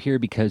if you're here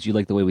because you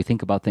like the way we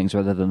think about things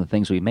rather than the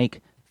things we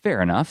make,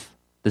 fair enough.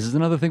 This is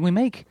another thing we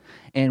make.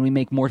 And we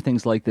make more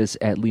things like this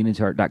at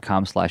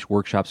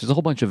leanintoart.com/workshops. There's a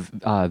whole bunch of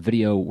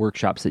video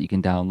workshops that you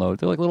can download.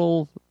 They're like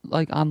little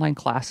online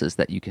classes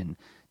that you can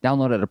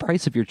download at a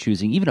price of your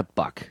choosing, even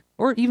 $1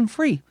 or even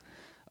free.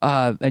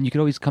 And you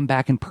can always come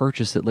back and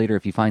purchase it later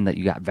if you find that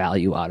you got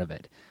value out of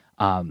it.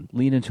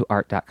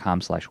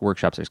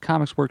 Leanintoart.com/workshops. There's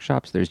comics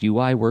workshops. There's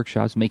UI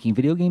workshops, making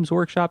video games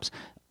workshops.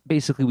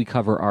 Basically, we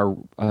cover our,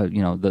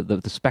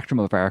 the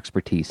spectrum of our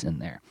expertise in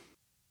there.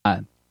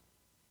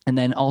 And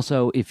then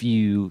also, if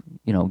you,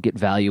 get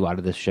value out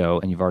of this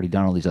show and you've already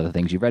done all these other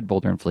things, you've read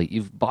Boulder and Fleet,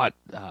 you've bought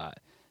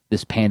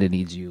This Panda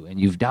Needs You,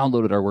 and you've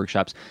downloaded our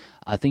workshops,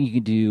 a thing you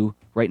can do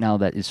right now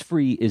that is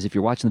free is if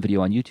you're watching the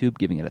video on YouTube,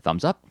 giving it a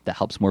thumbs up. That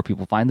helps more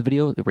people find the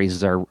video. It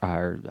raises our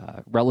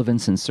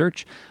relevance in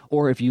search.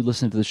 Or if you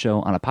listen to the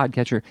show on a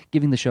podcatcher,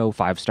 giving the show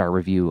 5-star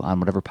review on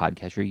whatever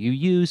podcatcher you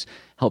use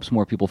helps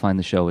more people find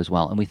the show as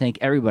well. And we thank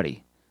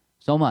everybody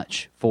so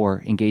much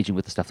for engaging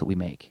with the stuff that we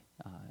make.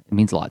 It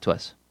means a lot to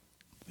us.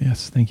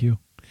 Yes, thank you.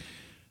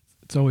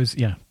 It's always,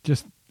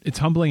 it's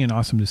humbling and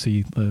awesome to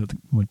see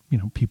what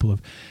people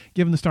have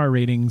given the star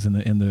ratings and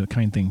the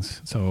kind things.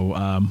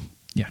 So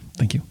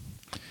thank you.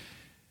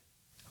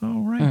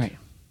 All right.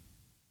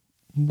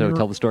 So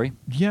tell the story.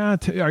 Yeah.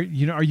 Are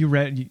you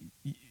ready?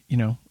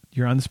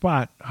 You're on the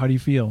spot. How do you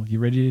feel? You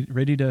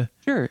ready to?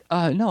 Sure.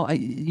 No,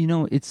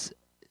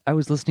 I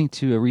was listening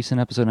to a recent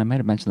episode. I might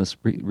have mentioned this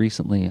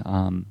recently.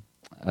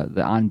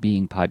 The On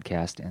Being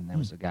podcast, and there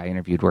was a guy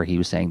interviewed where he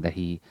was saying that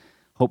he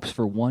hopes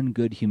for one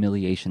good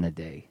humiliation a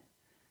day.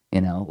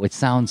 Which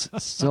sounds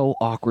so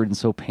awkward and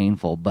so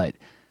painful, but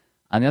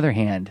on the other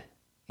hand,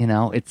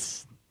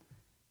 it's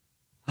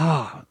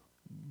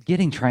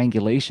getting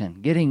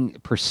triangulation, getting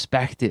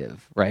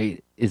perspective,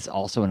 right, is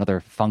also another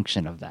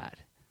function of that.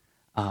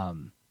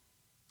 And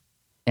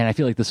I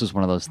feel like this was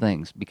one of those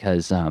things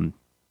because, let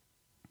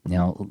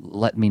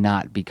me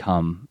not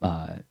become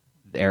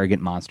the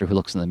arrogant monster who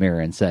looks in the mirror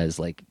and says,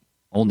 like,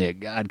 only a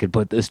god could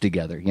put this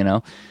together,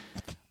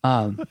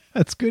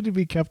 It's good to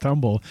be kept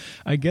humble.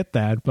 I get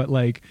that, but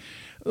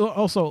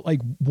also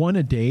one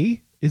a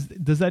day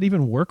does that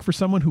even work for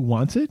someone who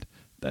wants it?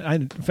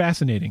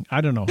 Fascinating. I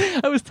don't know.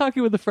 I was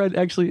talking with a friend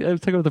recently,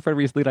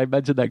 and I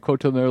mentioned that quote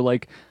to them. They're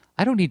like,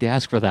 "I don't need to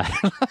ask for that."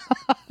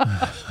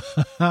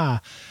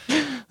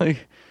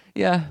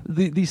 Yeah,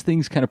 these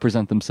things kind of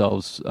present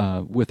themselves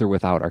with or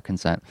without our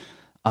consent.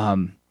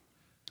 All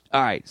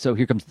right, so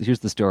here's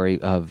the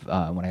story of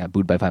when I got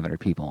booed by 500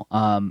 people.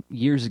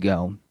 Years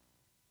ago,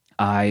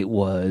 I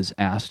was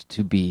asked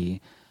to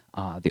be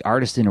the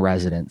artist in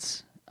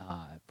residence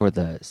for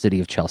the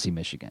city of Chelsea,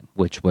 Michigan,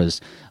 which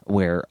was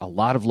where a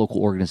lot of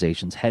local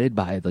organizations headed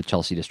by the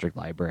Chelsea District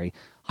Library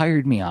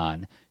hired me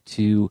on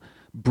to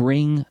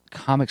bring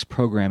comics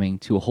programming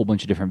to a whole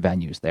bunch of different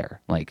venues there.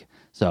 Like,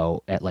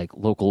 so at like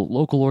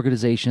local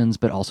organizations,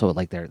 but also at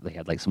like they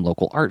had like some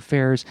local art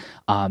fairs.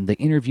 They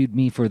interviewed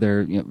me for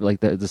their,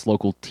 this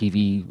local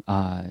TV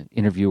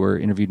interviewer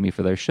interviewed me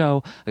for their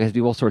show. I got to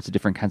do all sorts of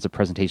different kinds of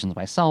presentations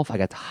myself. I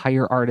got to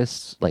hire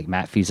artists like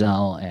Matt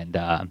Fiesel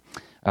and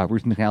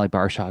Ruth McNally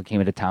Barshaw came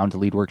into town to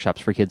lead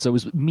workshops for kids. So it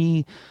was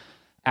me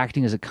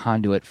acting as a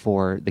conduit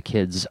for the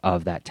kids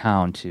of that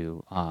town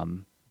to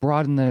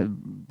broaden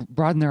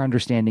their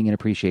understanding and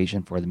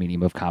appreciation for the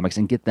medium of comics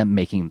and get them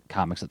making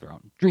comics of their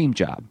own. Dream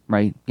job,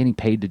 right? Getting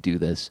paid to do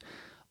this.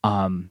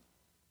 As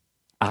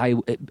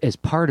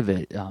part of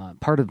it,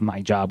 part of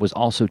my job was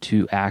also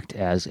to act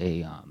as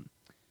a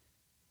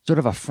sort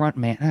of a front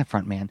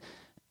man.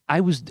 I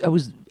was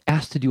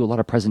asked to do a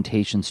lot of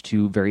presentations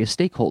to various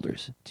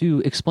stakeholders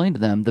to explain to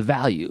them the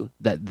value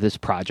that this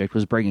project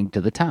was bringing to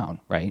the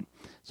town, right?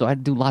 So I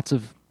had to do lots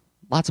of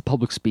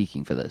public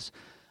speaking for this.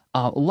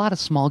 A lot of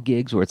small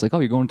gigs where it's like, oh,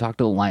 you're going to talk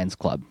to the Lions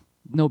Club.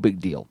 No big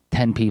deal.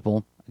 10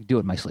 people. I do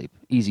it in my sleep.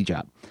 Easy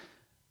job.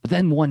 But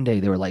then one day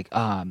they were like,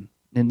 and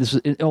this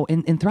was,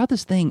 and throughout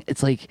this thing,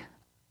 it's like,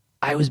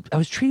 I was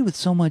treated with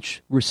so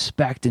much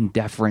respect and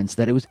deference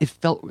that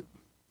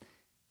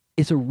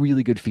it's a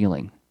really good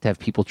feeling to have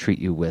people treat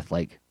you with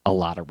like a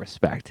lot of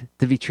respect,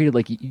 to be treated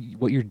like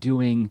what you're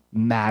doing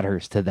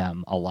matters to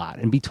them a lot,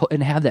 and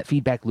and have that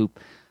feedback loop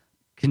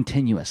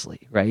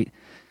continuously, right?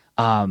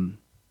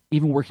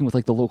 Even working with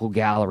like the local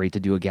gallery to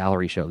do a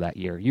gallery show that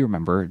year, you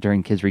remember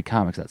during Kids Read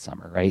Comics that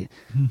summer, right?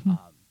 Mm-hmm.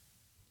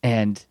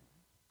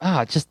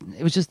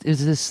 It was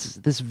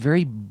this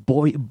very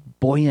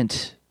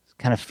buoyant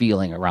kind of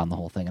feeling around the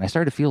whole thing. And I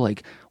started to feel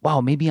like, wow,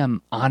 maybe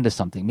I'm onto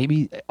something.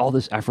 Maybe all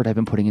this effort I've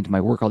been putting into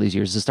my work all these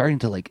years is starting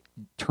to like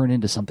turn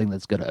into something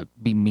that's going to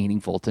be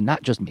meaningful to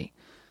not just me.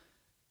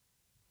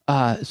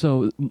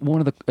 So one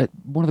of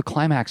the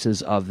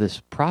climaxes of this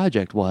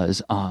project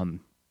was,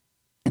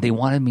 they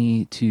wanted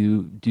me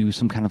to do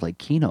some kind of like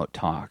keynote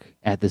talk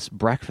at this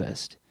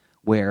breakfast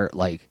where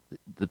like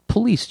the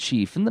police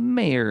chief and the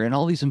mayor and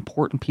all these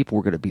important people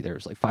were going to be there.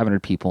 There's like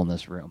 500 people in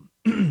this room.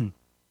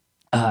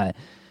 But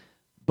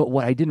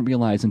what I didn't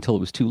realize until it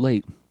was too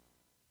late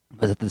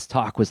was that this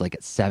talk was like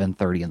at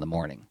 7:30 in the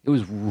morning. It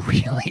was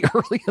really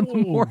early in the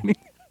morning.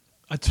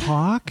 A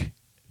talk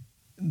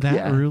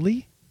that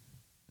early?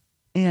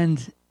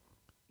 And,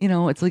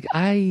 it's like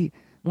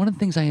one of the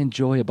things I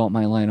enjoy about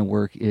my line of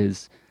work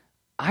is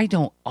I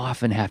don't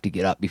often have to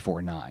get up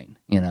before 9,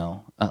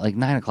 like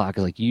 9 o'clock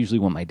is like usually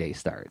when my day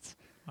starts.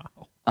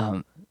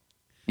 Wow.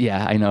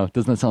 Yeah, I know.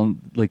 Doesn't that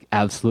sound like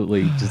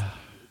absolutely just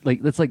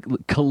like, that's like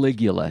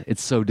Caligula.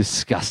 It's so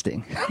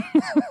disgusting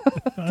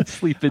to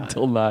sleep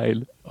until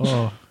 9.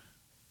 Oh,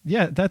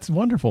 yeah, that's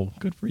wonderful.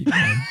 Good for you,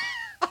 man.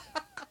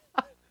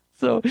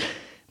 So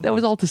that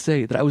was all to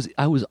say that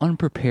I was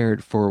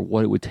unprepared for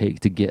what it would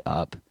take to get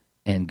up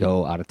and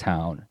go out of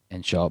town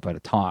and show up at a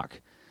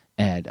talk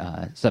at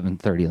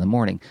 7:30 in the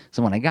morning.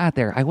 So when I got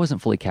there, I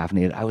wasn't fully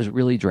caffeinated. I was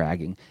really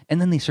dragging. And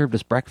then they served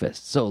us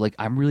breakfast. So like,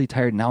 I'm really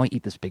tired. Now I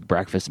eat this big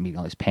breakfast and eat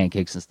all these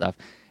pancakes and stuff.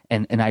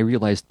 And I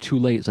realized too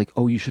late, it's like,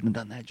 oh, you shouldn't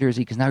have done that,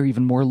 Jersey, because now you're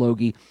even more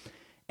logy.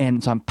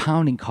 And so I'm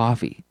pounding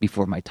coffee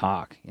before my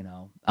talk,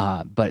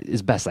 but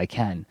as best I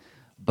can.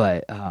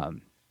 But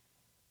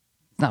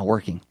it's not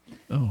working.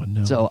 Oh,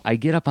 no. So I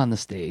get up on the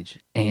stage,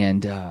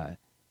 and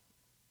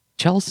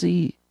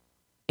Chelsea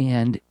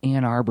and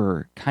Ann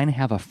Arbor kind of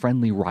have a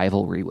friendly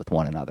rivalry with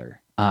one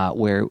another,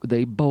 where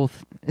they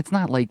both, it's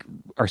not like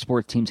our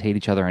sports teams hate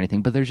each other or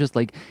anything, but there's just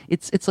like,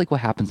 it's like what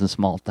happens in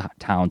small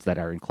towns that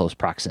are in close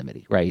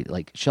proximity, right?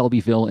 Like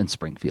Shelbyville and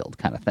Springfield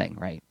kind of thing,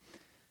 right?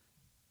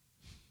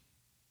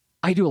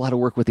 I do a lot of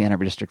work with the Ann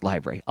Arbor District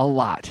Library, a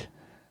lot,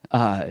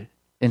 and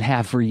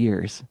have for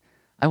years.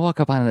 I walk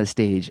up onto the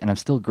stage and I'm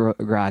still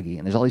groggy,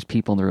 and there's all these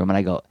people in the room,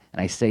 and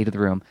I say to the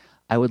room,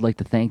 I would like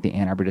to thank the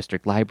Ann Arbor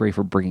District Library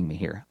for bringing me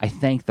here. I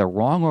thank the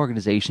wrong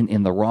organization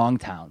in the wrong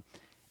town.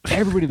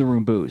 Everybody in the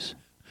room boos.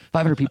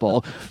 500 people,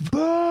 all,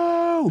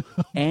 boo!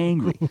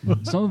 Angry.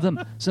 Some of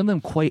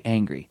them quite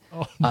angry.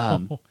 Oh,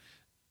 no.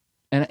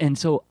 And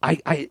so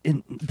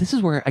and this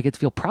is where I get to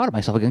feel proud of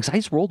myself again, because I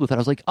just rolled with it. I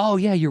was like, oh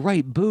yeah, you're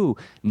right, boo,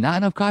 not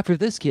enough coffee for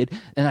this kid.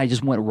 And I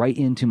just went right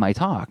into my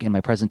talk and my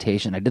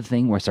presentation. I did the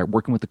thing where I started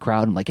working with the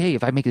crowd. I'm like, hey,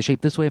 if I make the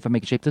shape this way,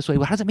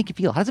 well, how does it make you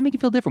feel? How does it make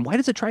you feel different? Why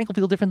does a triangle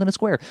feel different than a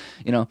square?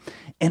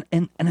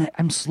 And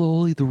I'm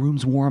slowly, the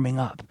room's warming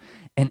up.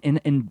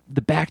 And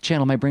the back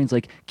channel, my brain's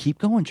like, keep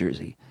going,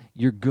 Jersey.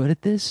 You're good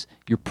at this.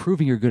 You're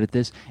proving you're good at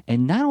this.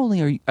 And not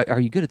only are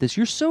you good at this,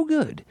 you're so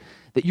good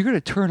that you're going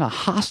to turn a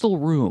hostile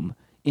room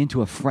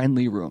into a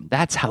friendly room.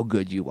 That's how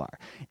good you are.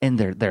 And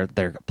they're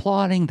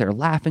applauding, they're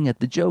laughing at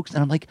the jokes,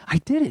 and I'm like, I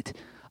did it.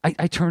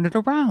 I turned it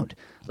around.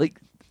 Like,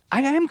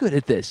 I am good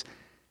at this.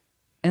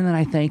 And then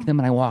I thank them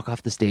and I walk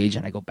off the stage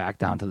and I go back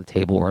down to the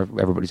table where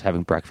everybody's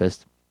having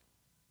breakfast.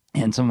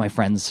 And some of my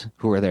friends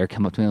who were there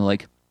come up to me and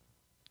like,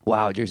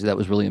 wow, Jersey, that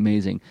was really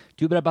amazing.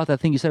 Too bad about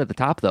that thing you said at the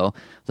top, though. I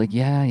was like,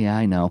 yeah,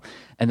 I know.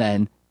 And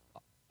then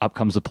up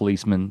comes the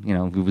policeman,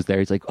 who was there.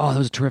 He's like, oh, that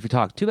was a terrific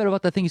talk. Too bad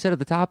about that thing you said at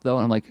the top, though.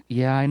 And I'm like,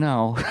 yeah, I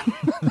know.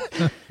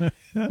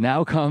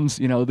 Now comes,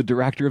 the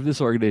director of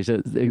this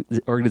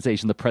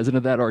organization, the president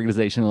of that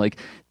organization. Like,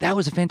 that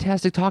was a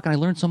fantastic talk, and I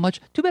learned so much.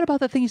 Too bad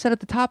about that thing you said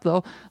at the top,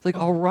 though. It's like,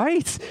 all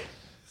right.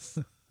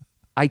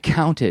 I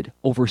counted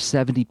over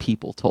 70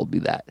 people told me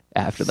that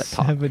after that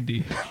talk.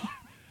 70.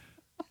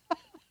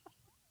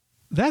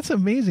 That's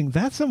amazing.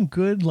 That's some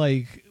good,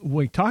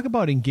 talk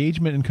about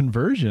engagement and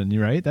conversion,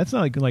 right? That's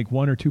not like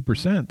 1 or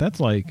 2%. That's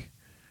like...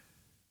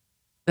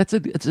 It's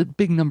a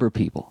big number of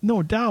people.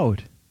 No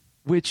doubt.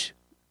 Which,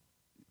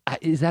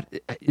 is that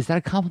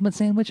a compliment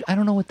sandwich? I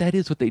don't know what that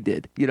is, what they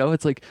did.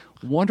 It's like,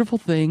 wonderful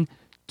thing,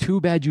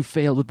 too bad you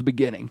failed at the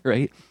beginning,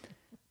 right?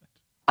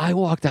 I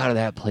walked out of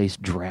that place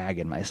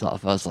dragging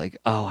myself. I was like,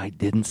 oh, I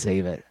didn't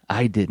save it.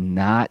 I did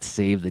not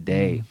save the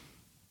day.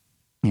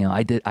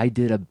 I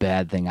did a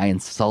bad thing. I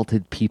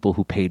insulted people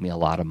who paid me a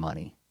lot of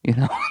money,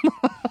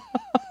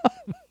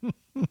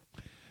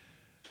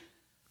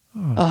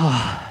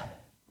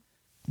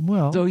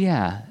 Well, so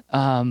yeah.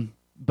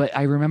 But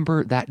I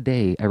remember that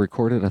day I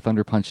recorded a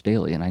Thunder Punch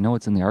Daily, and I know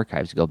it's in the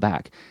archives to go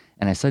back.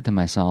 And I said to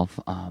myself,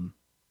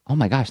 oh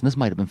my gosh, and this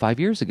might have been 5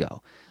 years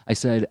ago. I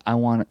said,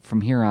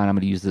 from here on, I'm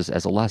going to use this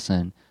as a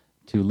lesson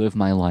to live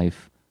my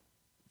life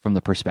from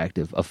the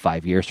perspective of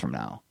 5 years from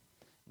now,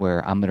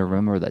 where I'm going to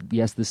remember that,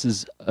 yes, this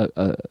is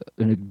a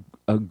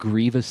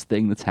grievous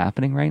thing that's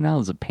happening right now.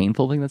 It's a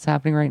painful thing that's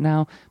happening right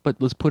now, but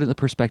let's put it in the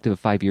perspective of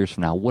 5 years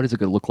from now. What is it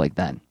going to look like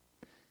then?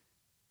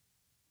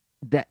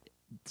 That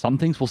some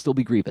things will still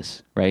be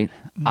grievous, right?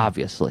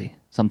 Obviously.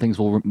 Some things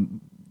will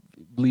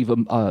leave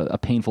a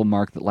painful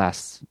mark that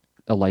lasts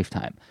a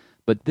lifetime.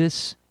 But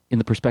this, in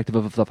the perspective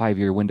of the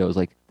 5-year window, is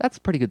like, that's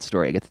a pretty good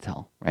story I get to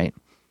tell, right?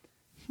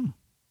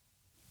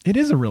 It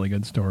is a really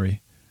good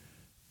story.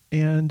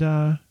 And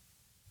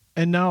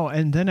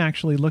then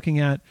actually looking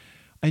at,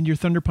 and your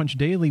Thunder Punch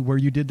Daily, where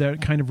you did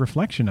that kind of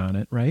reflection on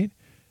it, right?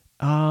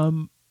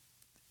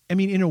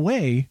 In a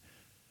way,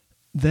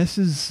 that's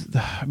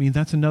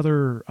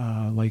another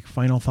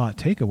final thought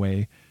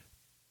takeaway.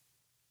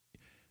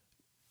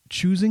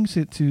 Choosing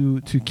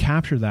to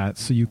capture that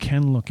so you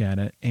can look at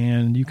it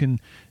and you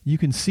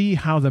can see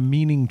how the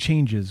meaning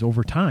changes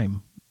over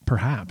time,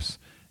 perhaps.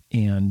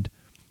 And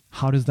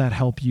how does that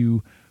help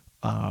you?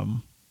 I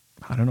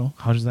don't know.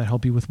 How does that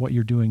help you with what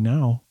you're doing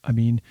now?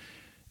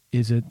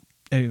 Is it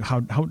how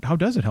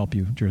does it help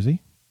you,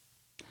 Jersey?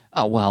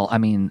 Oh, well,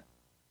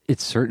 it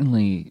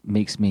certainly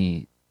makes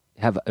me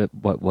have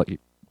what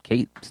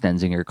Kate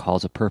Stenzinger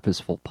calls a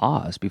purposeful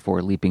pause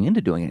before leaping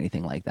into doing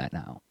anything like that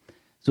now.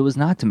 So it was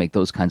not to make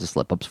those kinds of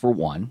slip-ups, for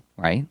one,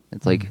 right?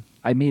 It's like,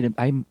 I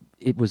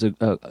was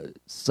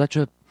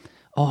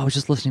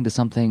just listening to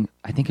something,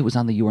 I think it was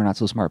on the You Are Not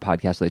So Smart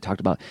podcast, where they talked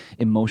about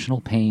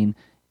emotional pain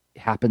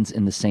happens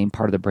in the same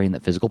part of the brain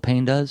that physical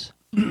pain does.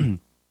 And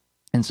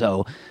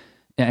so,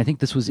 and I think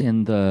this was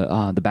in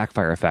the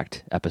Backfire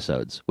Effect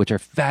episodes, which are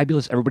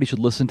fabulous. Everybody should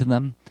listen to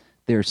them.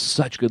 They're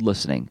such good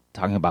listening,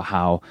 talking about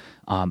how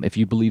if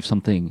you believe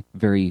something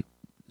very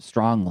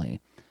strongly,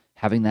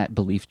 having that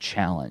belief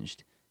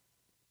challenged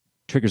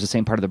triggers the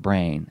same part of the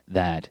brain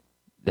that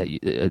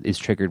is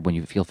triggered when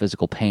you feel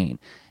physical pain.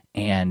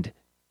 And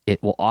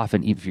it will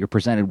often, if you're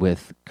presented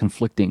with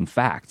conflicting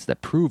facts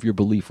that prove your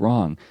belief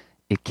wrong,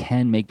 it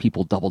can make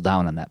people double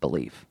down on that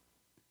belief,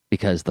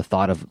 because the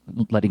thought of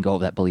letting go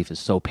of that belief is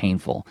so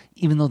painful,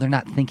 even though they're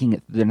not thinking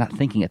it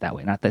that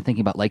way. They're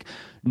thinking about like,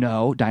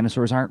 no,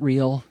 dinosaurs aren't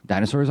real.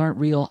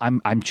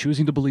 I'm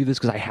choosing to believe this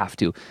because I have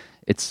to.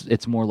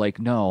 It's more like,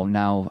 no,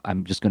 now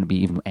I'm just going to be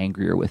even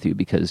angrier with you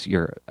because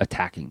you're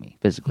attacking me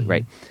physically,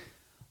 right?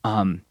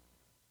 Why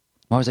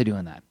was I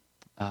doing that?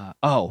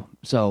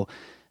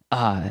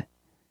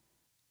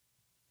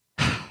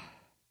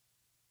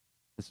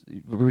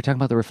 Were we talking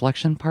about the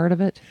reflection part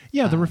of it?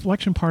 Yeah, the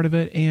reflection part of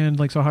it, and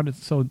how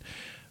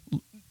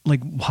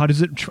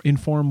does it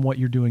inform what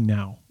you're doing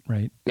now,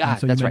 right? Yeah,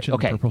 so that's right.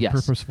 Okay, yes.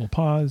 Purposeful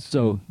pause.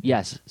 So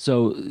yes,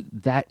 so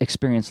that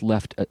experience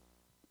left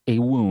a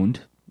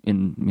wound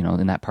in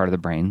that part of the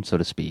brain, so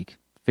to speak,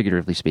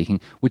 figuratively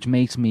speaking, which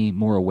makes me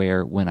more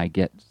aware when I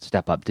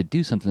step up to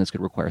do something that's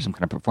going to require some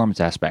kind of performance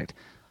aspect.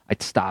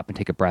 I'd stop and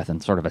take a breath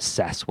and sort of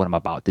assess what I'm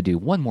about to do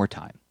one more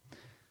time.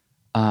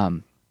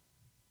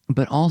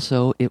 But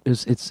also,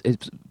 it's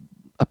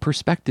a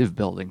perspective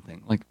building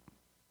thing, like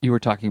you were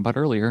talking about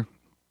earlier,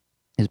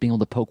 is being able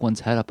to poke one's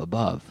head up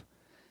above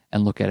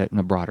and look at it in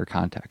a broader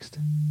context.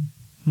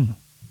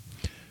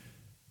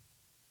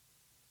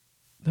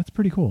 That's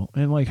pretty cool.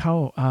 And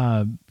how,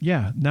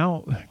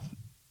 now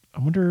I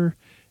wonder,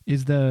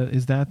 is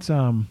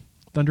that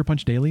Thunder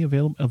Punch Daily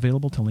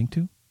available to link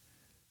to?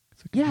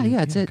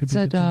 It's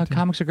at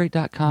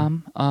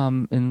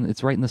comicsaregreat.com. And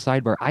it's right in the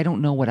sidebar. I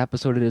don't know what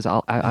episode it is.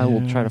 I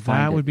will try to find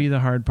it. That would be the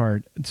hard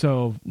part.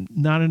 So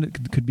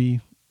it could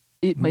be.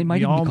 It might even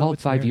be called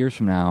 5 years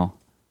from now.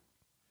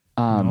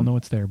 We all know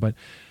it's there, but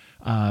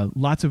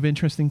lots of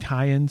interesting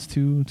tie-ins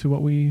to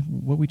what we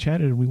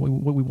chatted,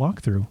 what we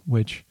walked through,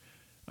 which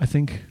I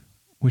think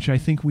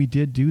we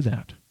did do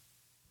that.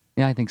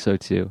 Yeah, I think so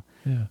too.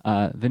 Yeah.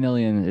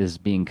 Vanillion is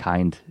being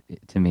kind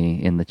to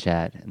me in the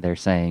chat. They're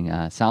saying,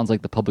 sounds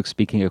like the public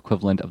speaking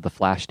equivalent of the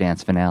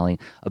Flashdance finale.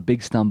 A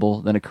big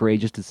stumble, then a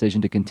courageous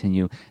decision to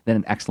continue, then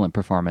an excellent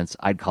performance.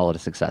 I'd call it a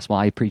success. Well,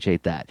 I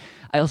appreciate that.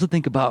 I also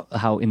think about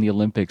how in the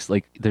Olympics,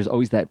 like there's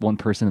always that one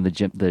person in the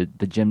gym, the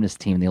gymnast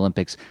team in the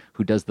Olympics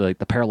who does the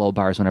parallel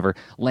bars whenever,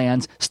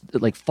 lands,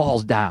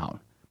 falls down.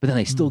 But then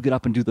they still get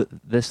up and do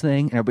this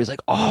thing, and everybody's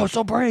like, oh,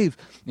 so brave.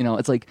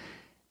 It's like,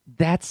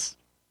 that's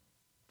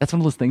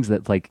one of those things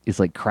that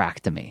is crack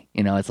to me.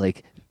 It's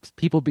like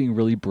people being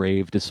really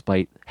brave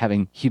despite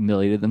having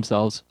humiliated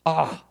themselves.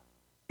 Oh,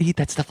 eat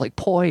that stuff like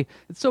poi.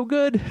 It's so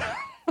good.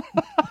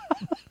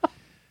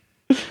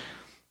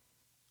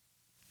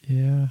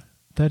 Yeah,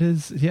 that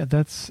is. Yeah,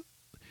 that's.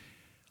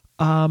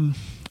 And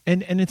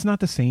it's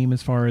not the same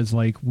as far as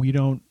we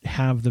don't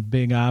have the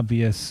big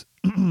obvious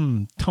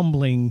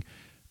tumbling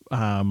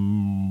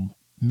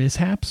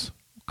mishaps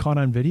caught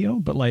on video,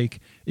 but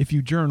if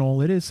you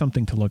journal, it is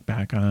something to look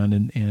back on,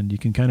 and you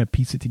can kind of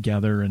piece it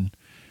together, and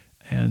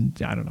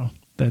I don't know,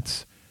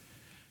 that's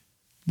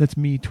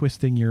me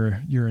twisting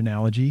your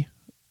analogy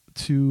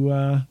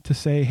to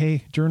say,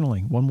 hey,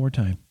 journaling one more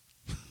time.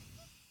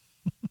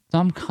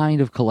 Some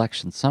kind of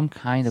collection, some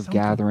kind of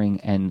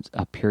gathering, and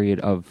a period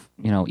of,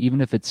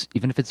 even if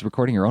it's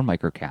recording your own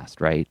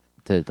microcast, right,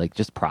 to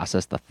just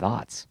process the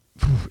thoughts.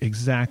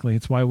 Exactly.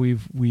 It's why we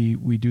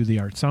do the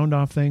art sound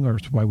off thing, or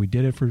it's why we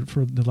did it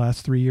for the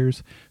last 3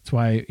 years. It's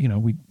why,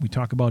 we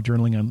talk about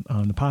journaling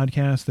on the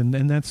podcast, and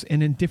that's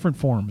in different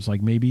forms.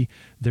 Maybe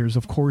there's,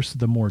 of course,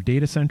 the more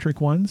data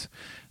centric ones.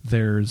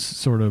 There's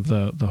sort of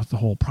the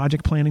whole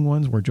project planning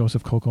ones where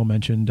Joseph Coco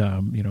mentioned,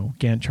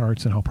 Gantt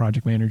charts and how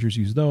project managers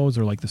use those,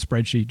 or the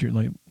spreadsheet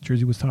like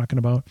Jersey was talking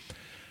about.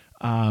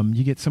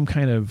 You get some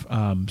kind of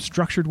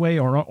structured way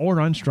or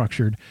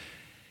unstructured.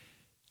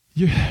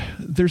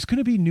 There's going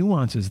to be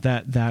nuances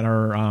that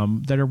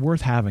are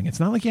worth having. It's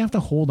not like you have to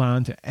hold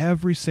on to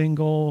every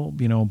single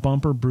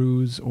bump or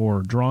bruise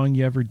or drawing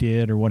you ever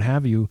did or what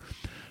have you,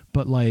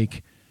 but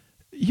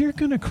you're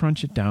going to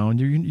crunch it down.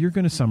 You're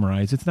going to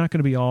summarize. It's not going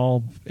to be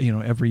all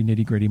every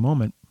nitty gritty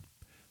moment.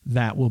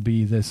 That will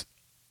be this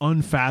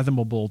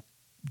unfathomable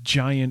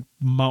giant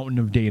mountain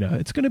of data.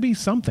 It's going to be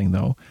something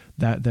though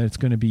that it's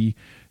going to be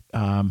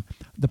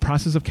the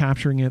process of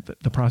capturing it,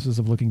 the process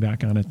of looking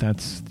back on it.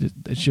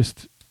 It's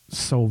just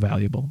so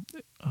valuable.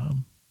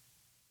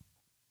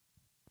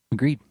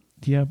 Agreed.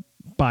 Yeah,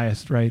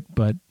 biased, right?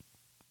 But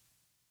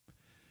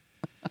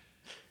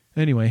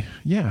anyway,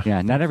 yeah.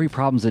 Yeah, not every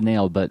problem's a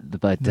nail, but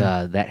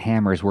that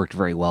hammer has worked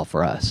very well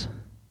for us.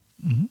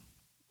 Mm-hmm.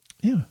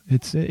 Yeah,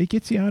 it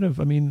gets you out of.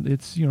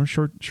 It's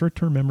short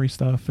term memory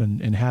stuff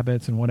and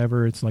habits and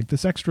whatever. It's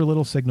this extra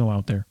little signal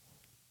out there.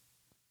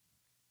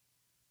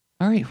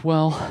 All right.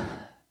 Well,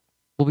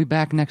 we'll be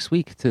back next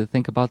week to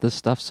think about this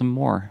stuff some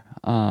more.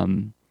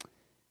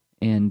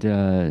 And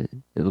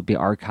it'll be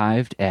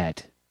archived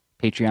at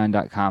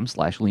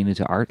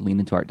patreon.com/leanintoart,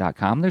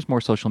 leanintoart.com. There's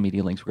more social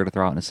media links we're going to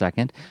throw out in a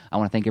second. I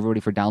want to thank everybody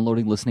for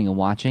downloading, listening, and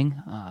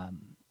watching,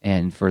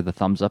 and for the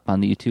thumbs up on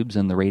the YouTubes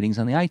and the ratings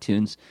on the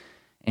iTunes.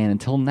 And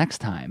until next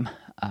time,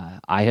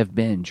 I have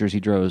been Jersey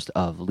Drozd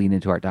of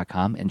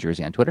leanintoart.com and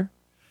Jersey on Twitter.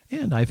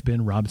 And I've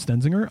been Rob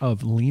Stenzinger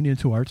of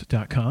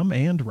leanintoart.com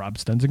and Rob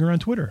Stenzinger on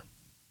Twitter.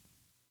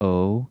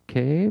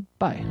 Okay,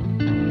 bye.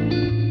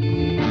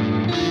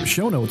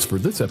 Show notes for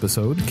this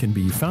episode can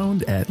be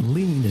found at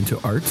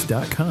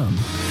leanintoart.com.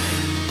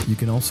 You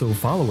can also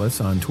follow us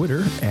on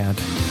Twitter at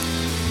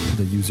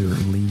the user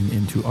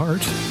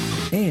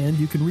leanintoart, and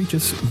you can reach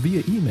us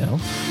via email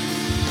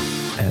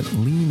at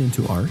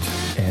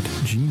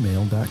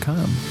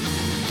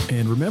leanintoart@gmail.com.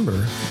 And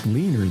remember,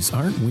 leaners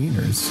aren't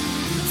wieners.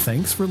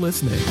 Thanks for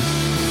listening.